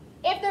die.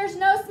 If there's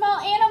no small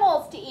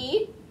animals to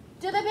eat,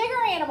 do the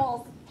bigger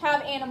animals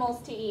have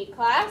animals to eat,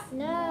 class?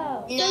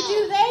 No. So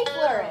do they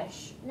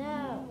flourish?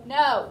 No.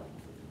 No.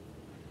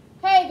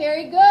 Okay,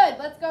 very good.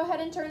 Let's go ahead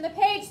and turn the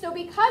page. So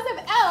because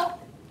of elk,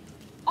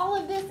 all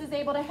of this is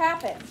able to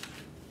happen.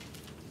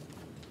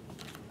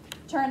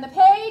 Turn the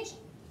page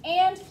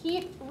and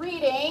keep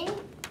reading.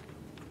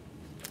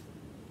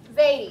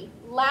 Zadie,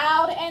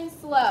 loud and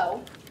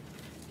slow.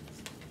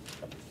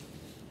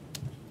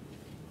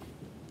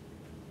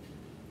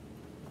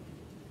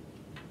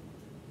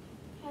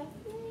 Have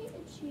they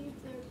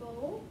achieved their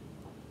goal?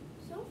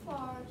 So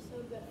far, so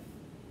good.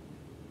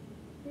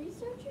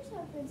 Researchers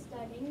have been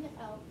studying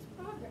the elk's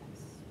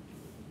progress.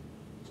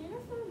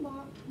 Jennifer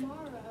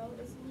Morrow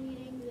is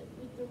leading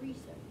with the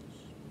research.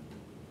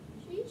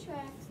 She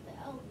tracks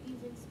the elk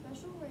using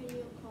special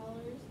radio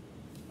collars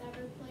that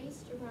are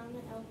placed around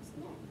the elk's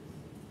necks.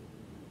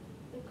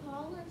 The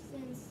collar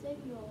sends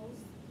signals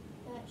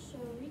that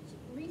show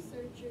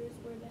researchers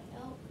where the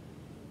elk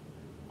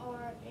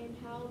are and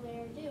how they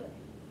are doing.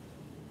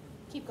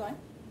 Keep going.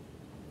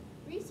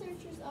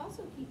 Researchers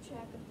also keep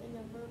track of the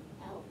number of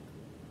elk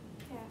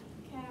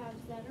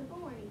calves that are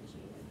born each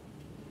year.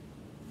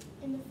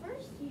 In the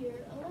first year,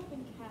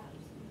 11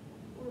 calves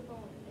were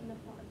born in the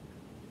park.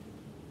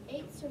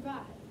 8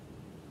 survived,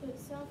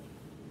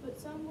 but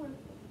some were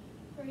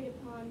preyed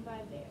upon by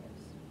bears.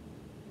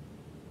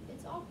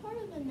 It's all part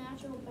of the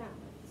natural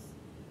balance,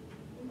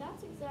 and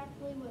that's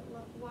exactly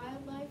what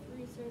wildlife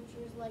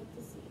researchers like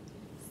to see.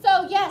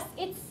 So yes,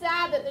 it's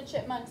sad that the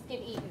chipmunks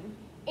get eaten.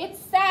 It's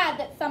sad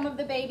that some of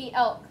the baby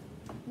elk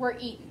were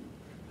eaten.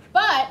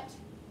 But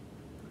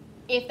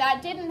if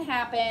that didn't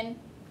happen,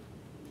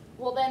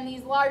 well then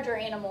these larger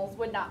animals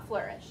would not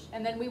flourish,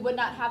 and then we would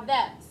not have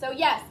them. So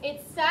yes,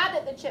 it's sad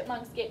that the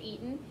chipmunks get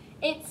eaten.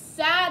 It's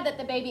sad that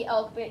the baby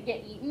elk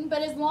get eaten,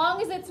 but as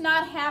long as it's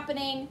not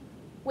happening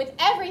with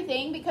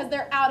everything because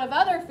they're out of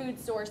other food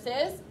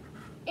sources,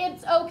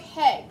 it's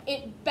okay.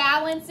 It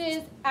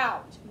balances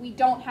out. We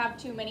don't have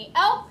too many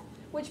elk,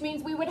 which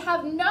means we would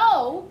have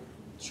no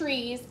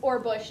trees or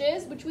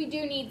bushes, which we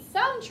do need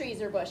some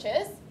trees or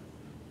bushes.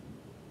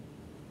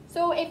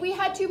 So if we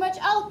had too much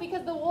elk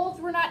because the wolves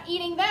were not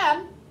eating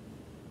them,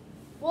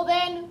 well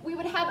then we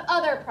would have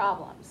other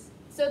problems.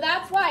 So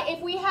that's why if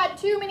we had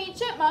too many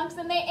chipmunks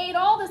and they ate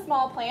all the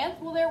small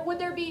plants, well would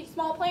there be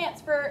small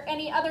plants for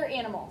any other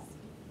animals?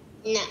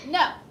 No.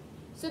 No.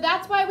 So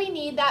that's why we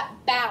need that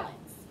balance.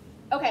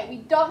 Okay, we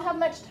don't have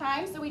much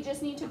time, so we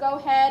just need to go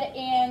ahead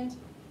and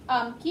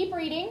keep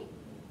reading.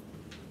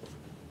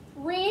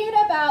 Read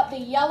about the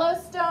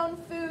Yellowstone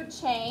food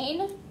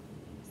chain.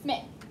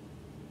 Smith.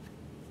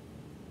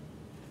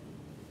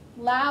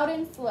 Loud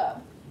and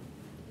slow.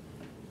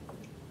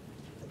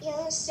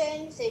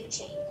 Yellowstone food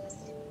chain.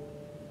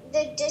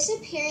 The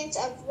disappearance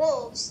of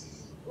wolves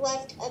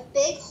left a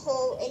big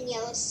hole in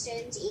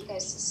Yellowstone's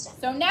ecosystem.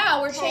 So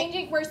now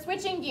we're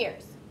switching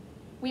gears.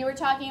 We were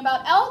talking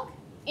about elk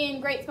in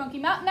Great Smoky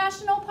Mountain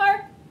National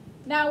Park.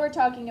 Now we're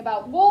talking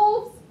about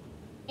wolves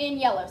in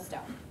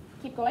Yellowstone.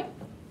 Keep going.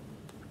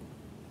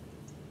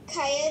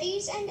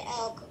 Coyotes and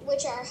elk,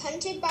 which are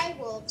hunted by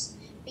wolves,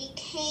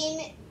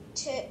 became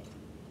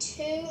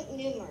too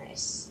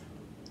numerous.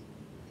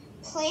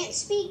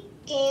 Plants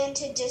began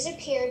to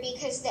disappear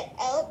because the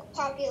elk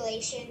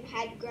population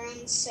had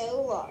grown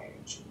so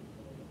large.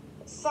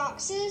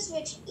 Foxes,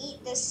 which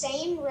eat the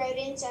same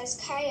rodents as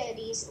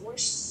coyotes, were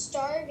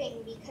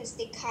starving because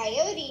the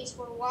coyotes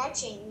were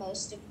watching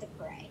most of the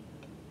prey.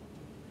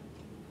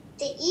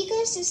 The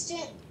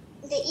ecosystem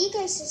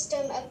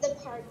of the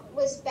park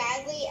was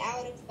badly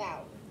out of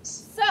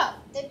balance.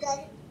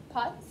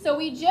 So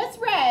we just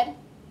read,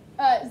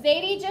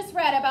 Zadie just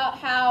read about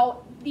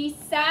how these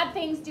sad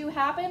things do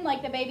happen,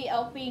 like the baby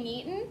elk being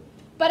eaten,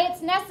 but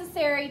it's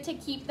necessary to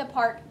keep the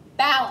park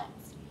balanced.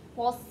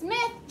 Well,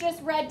 Smith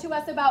just read to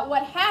us about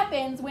what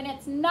happens when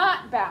it's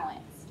not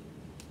balanced.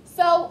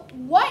 So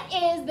what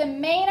is the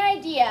main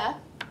idea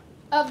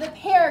of the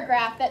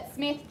paragraph that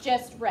Smith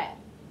just read?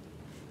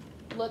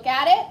 Look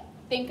at it,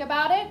 think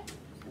about it.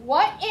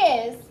 What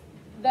is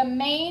the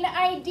main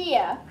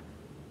idea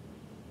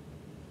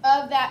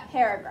of that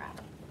paragraph?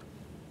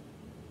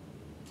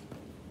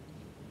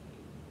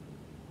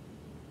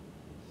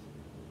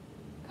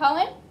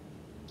 Colin?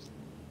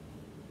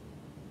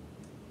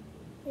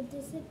 The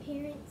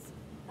disappearance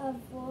of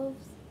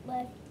wolves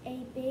left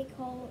a big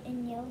hole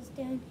in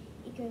Yellowstone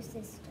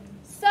ecosystem.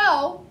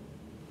 So,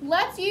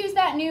 let's use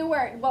that new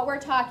word, what we're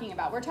talking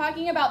about. We're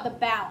talking about the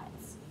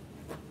balance.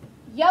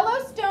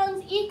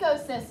 Yellowstone's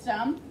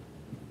ecosystem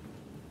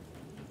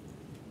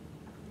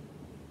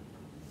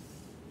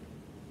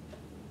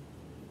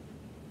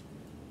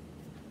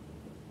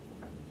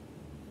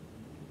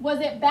was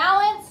it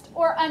balanced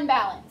or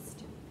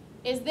unbalanced?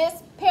 Is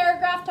this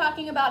paragraph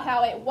talking about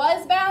how it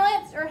was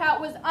balanced or how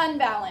it was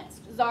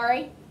unbalanced?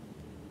 Zari?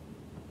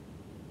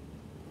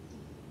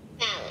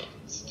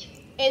 Balanced.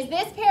 Is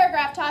this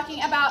paragraph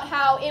talking about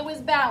how it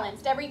was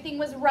balanced, everything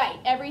was right,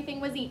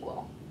 everything was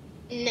equal?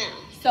 No.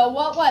 So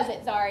what was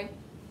it, Zari?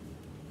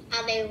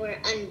 How they were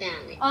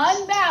unbalanced.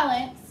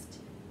 Unbalanced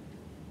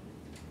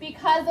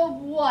because of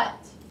what?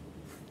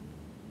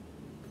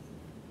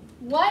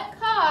 What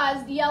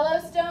caused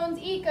Yellowstone's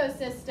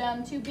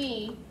ecosystem to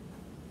be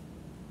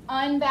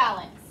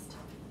unbalanced?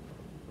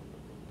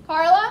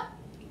 Carla?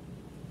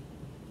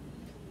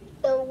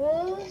 The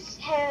wolves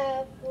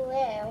have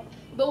left.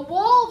 The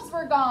wolves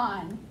were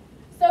gone.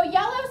 So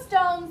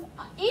Yellowstone's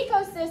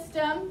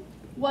ecosystem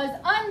was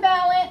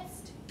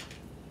unbalanced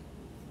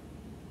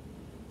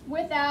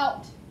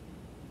without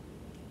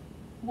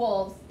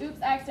wolves.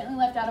 Oops, I accidentally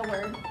left out a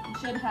word. It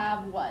should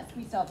have was.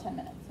 We still have 10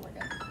 minutes, so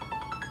we're good.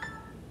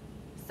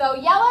 So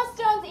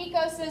Yellowstone's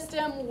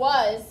ecosystem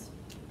was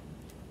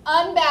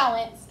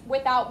unbalanced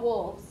without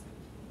wolves.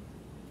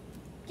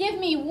 Give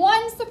me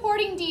one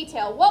supporting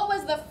detail. What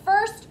was the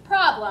first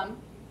problem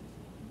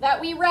that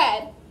we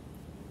read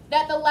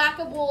that the lack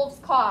of wolves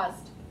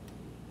caused?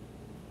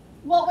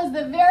 What was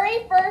the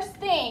very first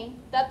thing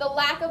that the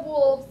lack of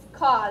wolves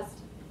caused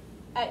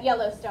at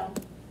Yellowstone?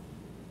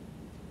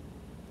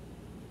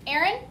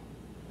 Aaron?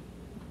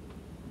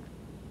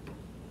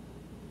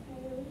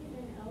 Coyotes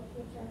and elk,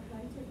 which are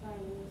hunted by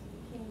wolves,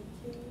 became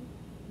too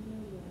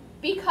numerous.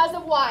 Because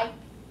of why?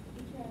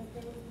 Because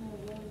there was no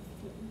wolves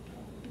to eat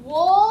them.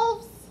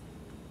 Wolves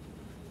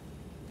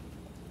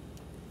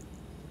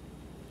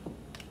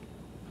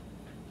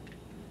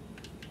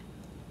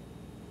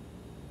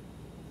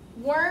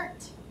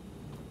weren't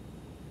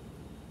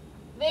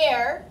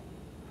there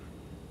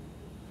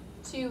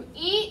to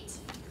eat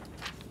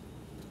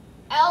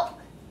elk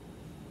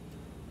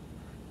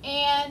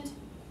and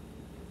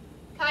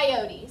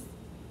coyotes.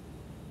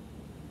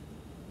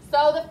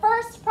 So the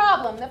first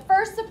problem, the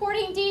first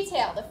supporting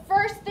detail, the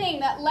first thing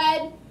that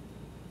led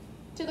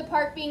to the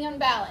park being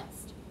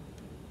unbalanced.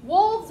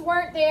 Wolves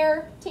weren't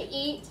there to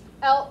eat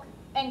elk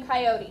and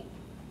coyote.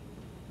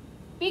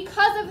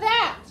 Because of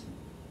that,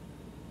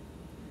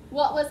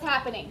 what was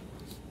happening?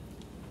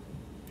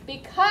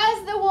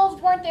 Because the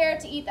wolves weren't there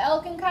to eat the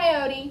elk and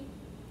coyote,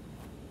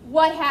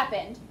 what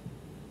happened?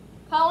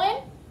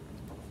 Colin?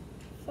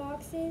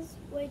 Foxes,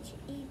 which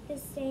eat the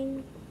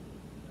same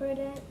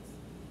products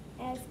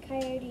as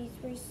coyotes,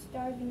 were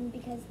starving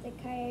because the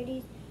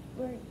coyotes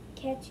were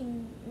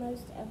catching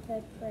most of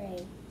the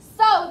prey.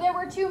 So there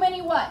were too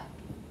many what?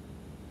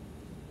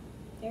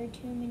 There are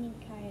too many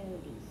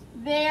coyotes.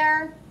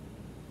 There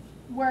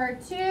were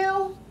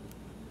too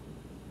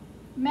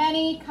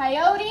many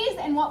coyotes,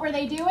 and what were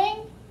they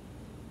doing?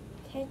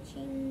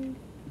 Catching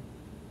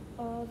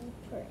all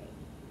the prey.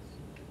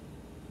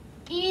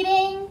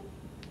 Eating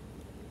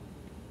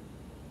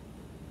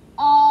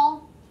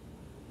all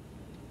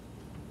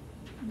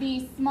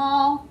the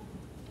small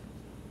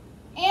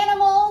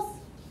animals,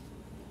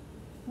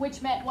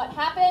 which meant what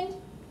happened?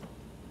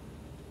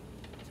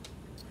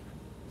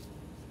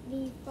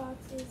 The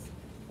foxes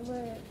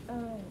were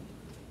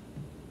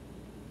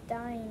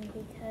dying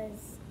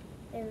because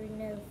there were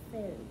no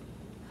food.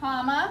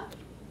 Comma.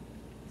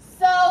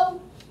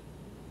 So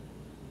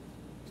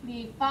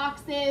the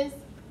foxes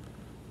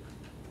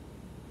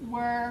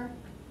were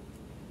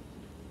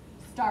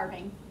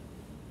starving.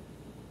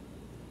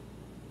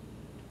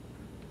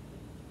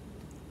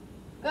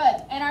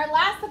 Good. And our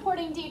last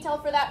supporting detail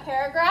for that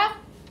paragraph,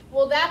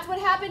 well, that's what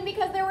happened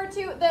because the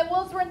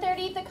wolves weren't there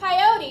to eat the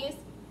coyotes.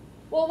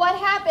 Well, what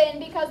happened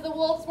because the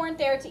wolves weren't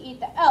there to eat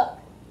the elk?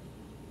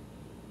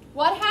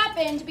 What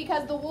happened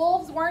because the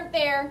wolves weren't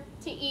there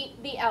to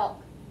eat the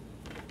elk?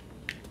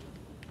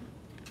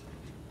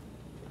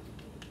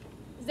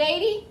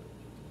 Zadie?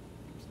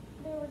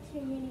 There were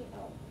too many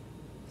elk.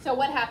 So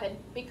what happened?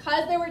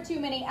 Because there were too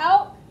many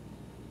elk,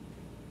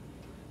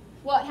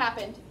 what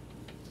happened?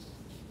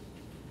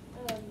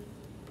 There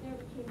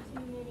became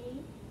too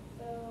many,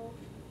 so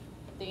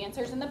The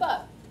answer's in the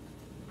book.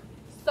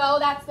 So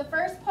that's the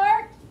first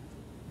part.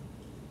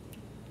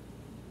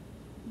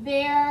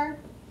 There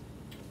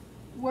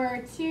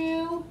were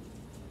too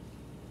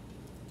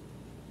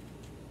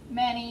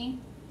many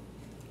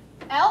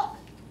elk.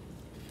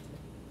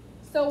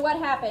 So what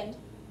happened?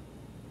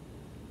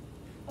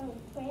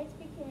 plants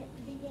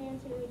began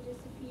to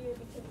disappear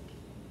because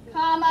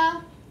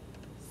Comma.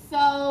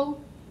 So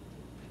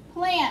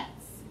plants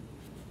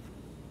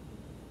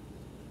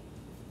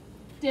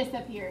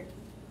disappeared.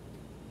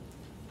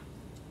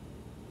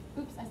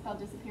 Oops, I spelled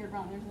disappeared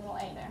wrong. There's a little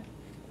A there.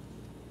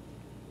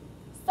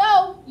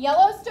 So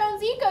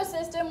Yellowstone's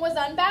ecosystem was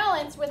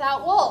unbalanced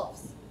without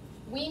wolves.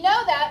 We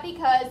know that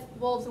because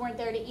wolves weren't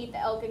there to eat the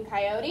elk and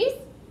coyotes.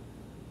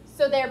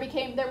 So there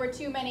were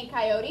too many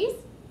coyotes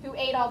who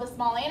ate all the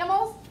small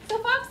animals, so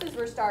foxes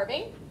were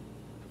starving.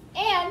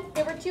 And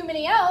there were too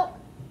many elk,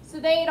 so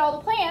they ate all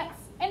the plants,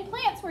 and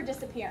plants were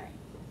disappearing.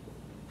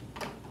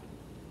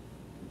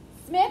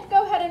 Smith,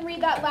 go ahead and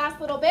read that last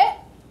little bit.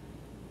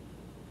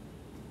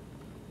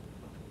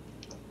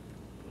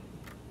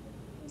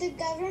 The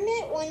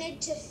government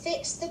wanted to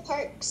fix the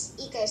park's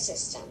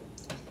ecosystem.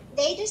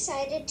 They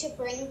decided to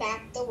bring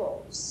back the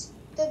wolves.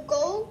 The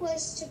goal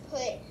was to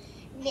put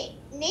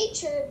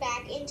nature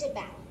back into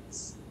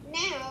balance.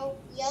 Now,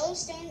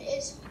 Yellowstone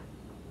is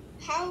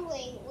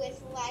howling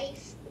with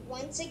life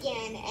once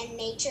again, and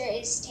nature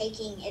is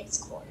taking its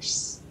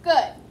course.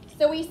 Good.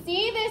 So we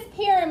see this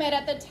pyramid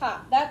at the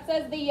top. That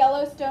says the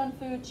Yellowstone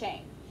food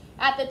chain.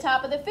 At the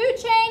top of the food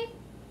chain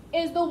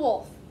is the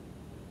wolf.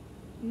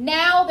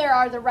 Now there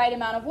are the right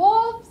amount of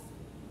wolves,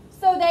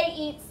 so they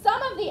eat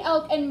some of the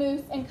elk and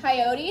moose and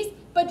coyotes,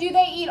 but do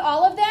they eat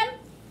all of them?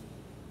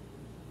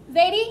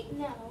 Zadie?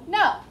 No.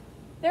 No.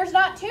 There's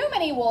not too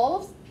many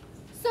wolves,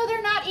 so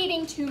they're not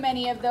eating too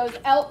many of those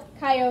elk,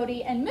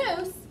 coyote, and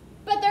moose,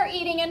 but they're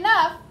eating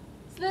enough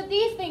so that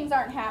these things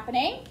aren't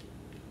happening.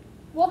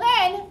 Well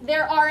then,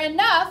 there are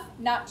enough,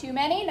 not too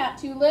many, not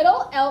too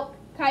little, elk,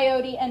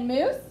 coyote, and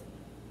moose.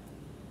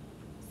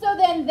 So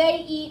then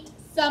they eat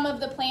some of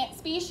the plant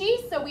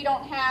species, so we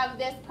don't have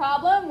this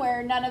problem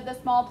where none of the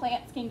small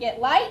plants can get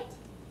light.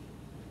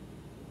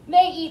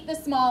 They eat the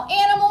small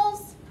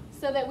animals,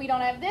 so that we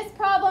don't have this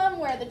problem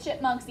where the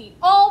chipmunks eat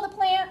all the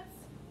plants.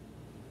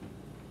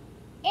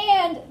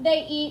 And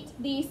they eat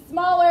the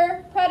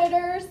smaller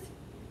predators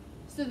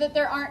so that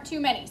there aren't too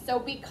many. So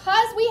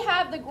because we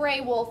have the gray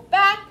wolf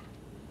back,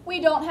 we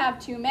don't have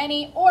too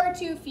many or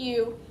too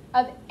few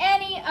of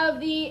any of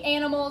the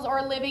animals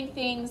or living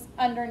things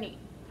underneath.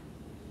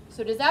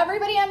 So does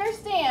everybody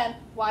understand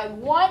why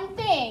one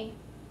thing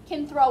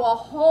can throw a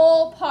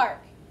whole park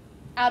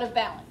out of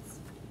balance?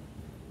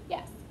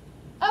 Yes.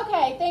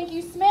 Okay, thank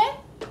you, Smith.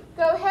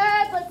 Go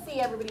ahead. Let's see,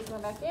 everybody's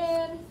going back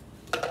in.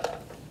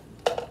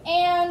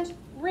 And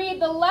read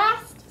the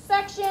last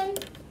section.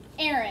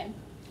 Aaron,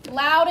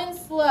 loud and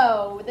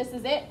slow. This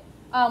is it.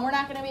 We're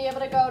not going to be able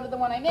to go to the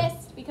one I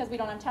missed because we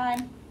don't have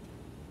time,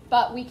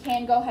 but we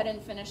can go ahead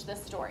and finish this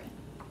story.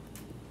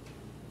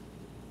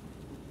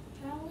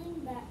 Traveling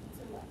back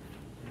to life.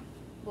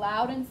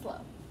 Loud and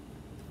slow.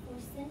 For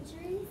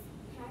centuries,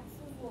 packs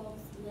of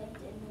wolves lived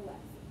in the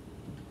West.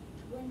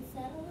 When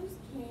settlers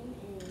came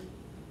in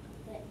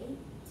the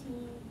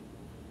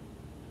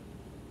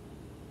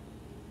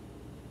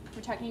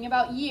We're talking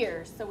about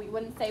years, so we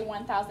wouldn't say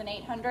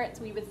 1,800s.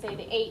 We would say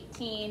the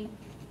 1800s.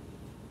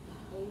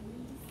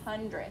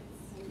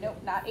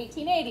 Nope, not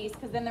 1880s,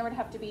 because then there would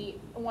have to be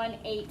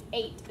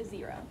 1880.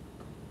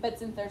 But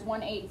since there's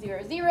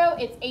 1800,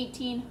 it's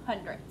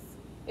 1800s.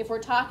 If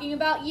we're talking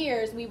about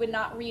years, we would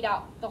not read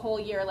out the whole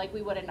year like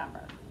we would a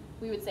number.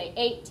 We would say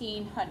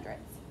 1800s.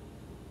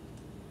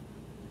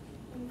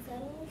 When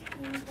settlers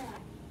came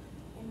back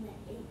in the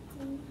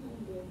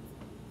 1800s,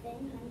 they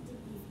hunted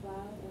these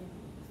wild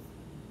animals.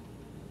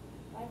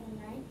 By the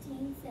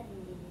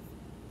 1970s,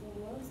 the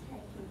wolves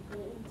had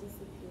completely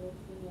disappeared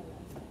from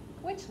Yellowstone.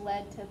 Which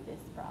led to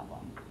this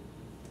problem.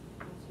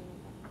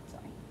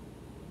 Sorry.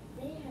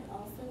 They had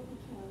also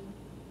become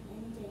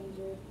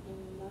endangered in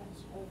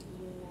much of the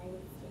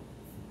United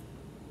States.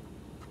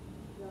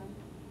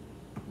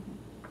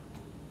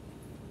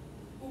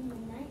 In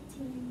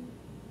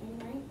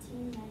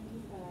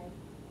 1995,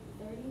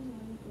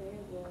 31 gray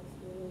wolves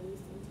were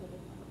released into the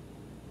park.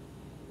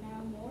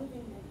 Now, more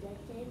than a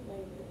decade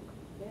later,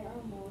 there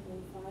are more than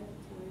 5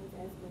 times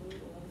as many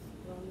wolves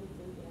roaming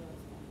through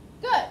Yellowstone.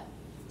 Good.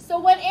 So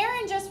what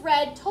Aaron just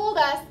read told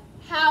us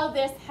how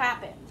this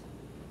happened.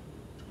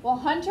 Well,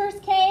 hunters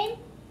came,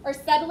 or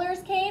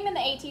settlers came in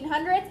the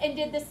 1800s and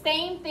did the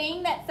same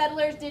thing that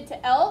settlers did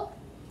to elk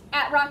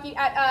at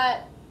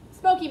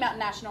Smoky Mountain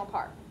National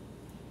Park.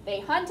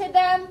 They hunted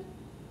them,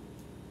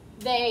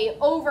 they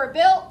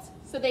overbuilt,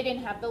 so they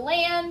didn't have the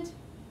land,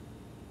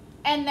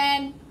 and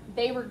then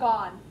they were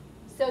gone.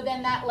 So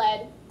then that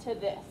led to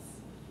this.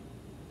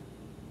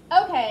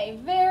 Okay,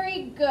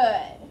 very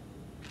good.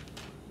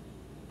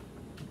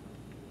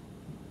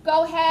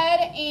 Go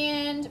ahead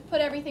and put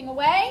everything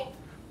away.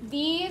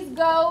 These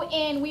go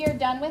in, we are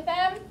done with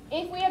them.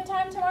 If we have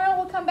time tomorrow,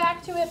 we'll come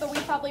back to it, but we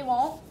probably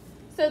won't.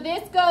 So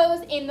this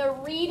goes in the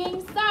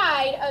reading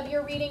side of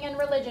your reading and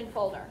religion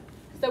folder.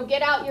 So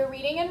get out your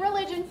reading and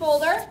religion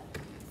folder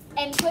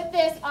and put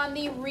this on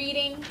the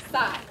reading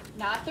side.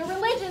 Not the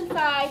religion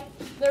side,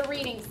 the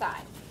reading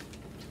side.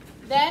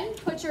 Then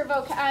put your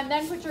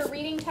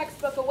reading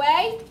textbook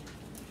away.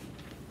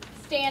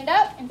 Stand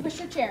up and push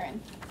your chair in.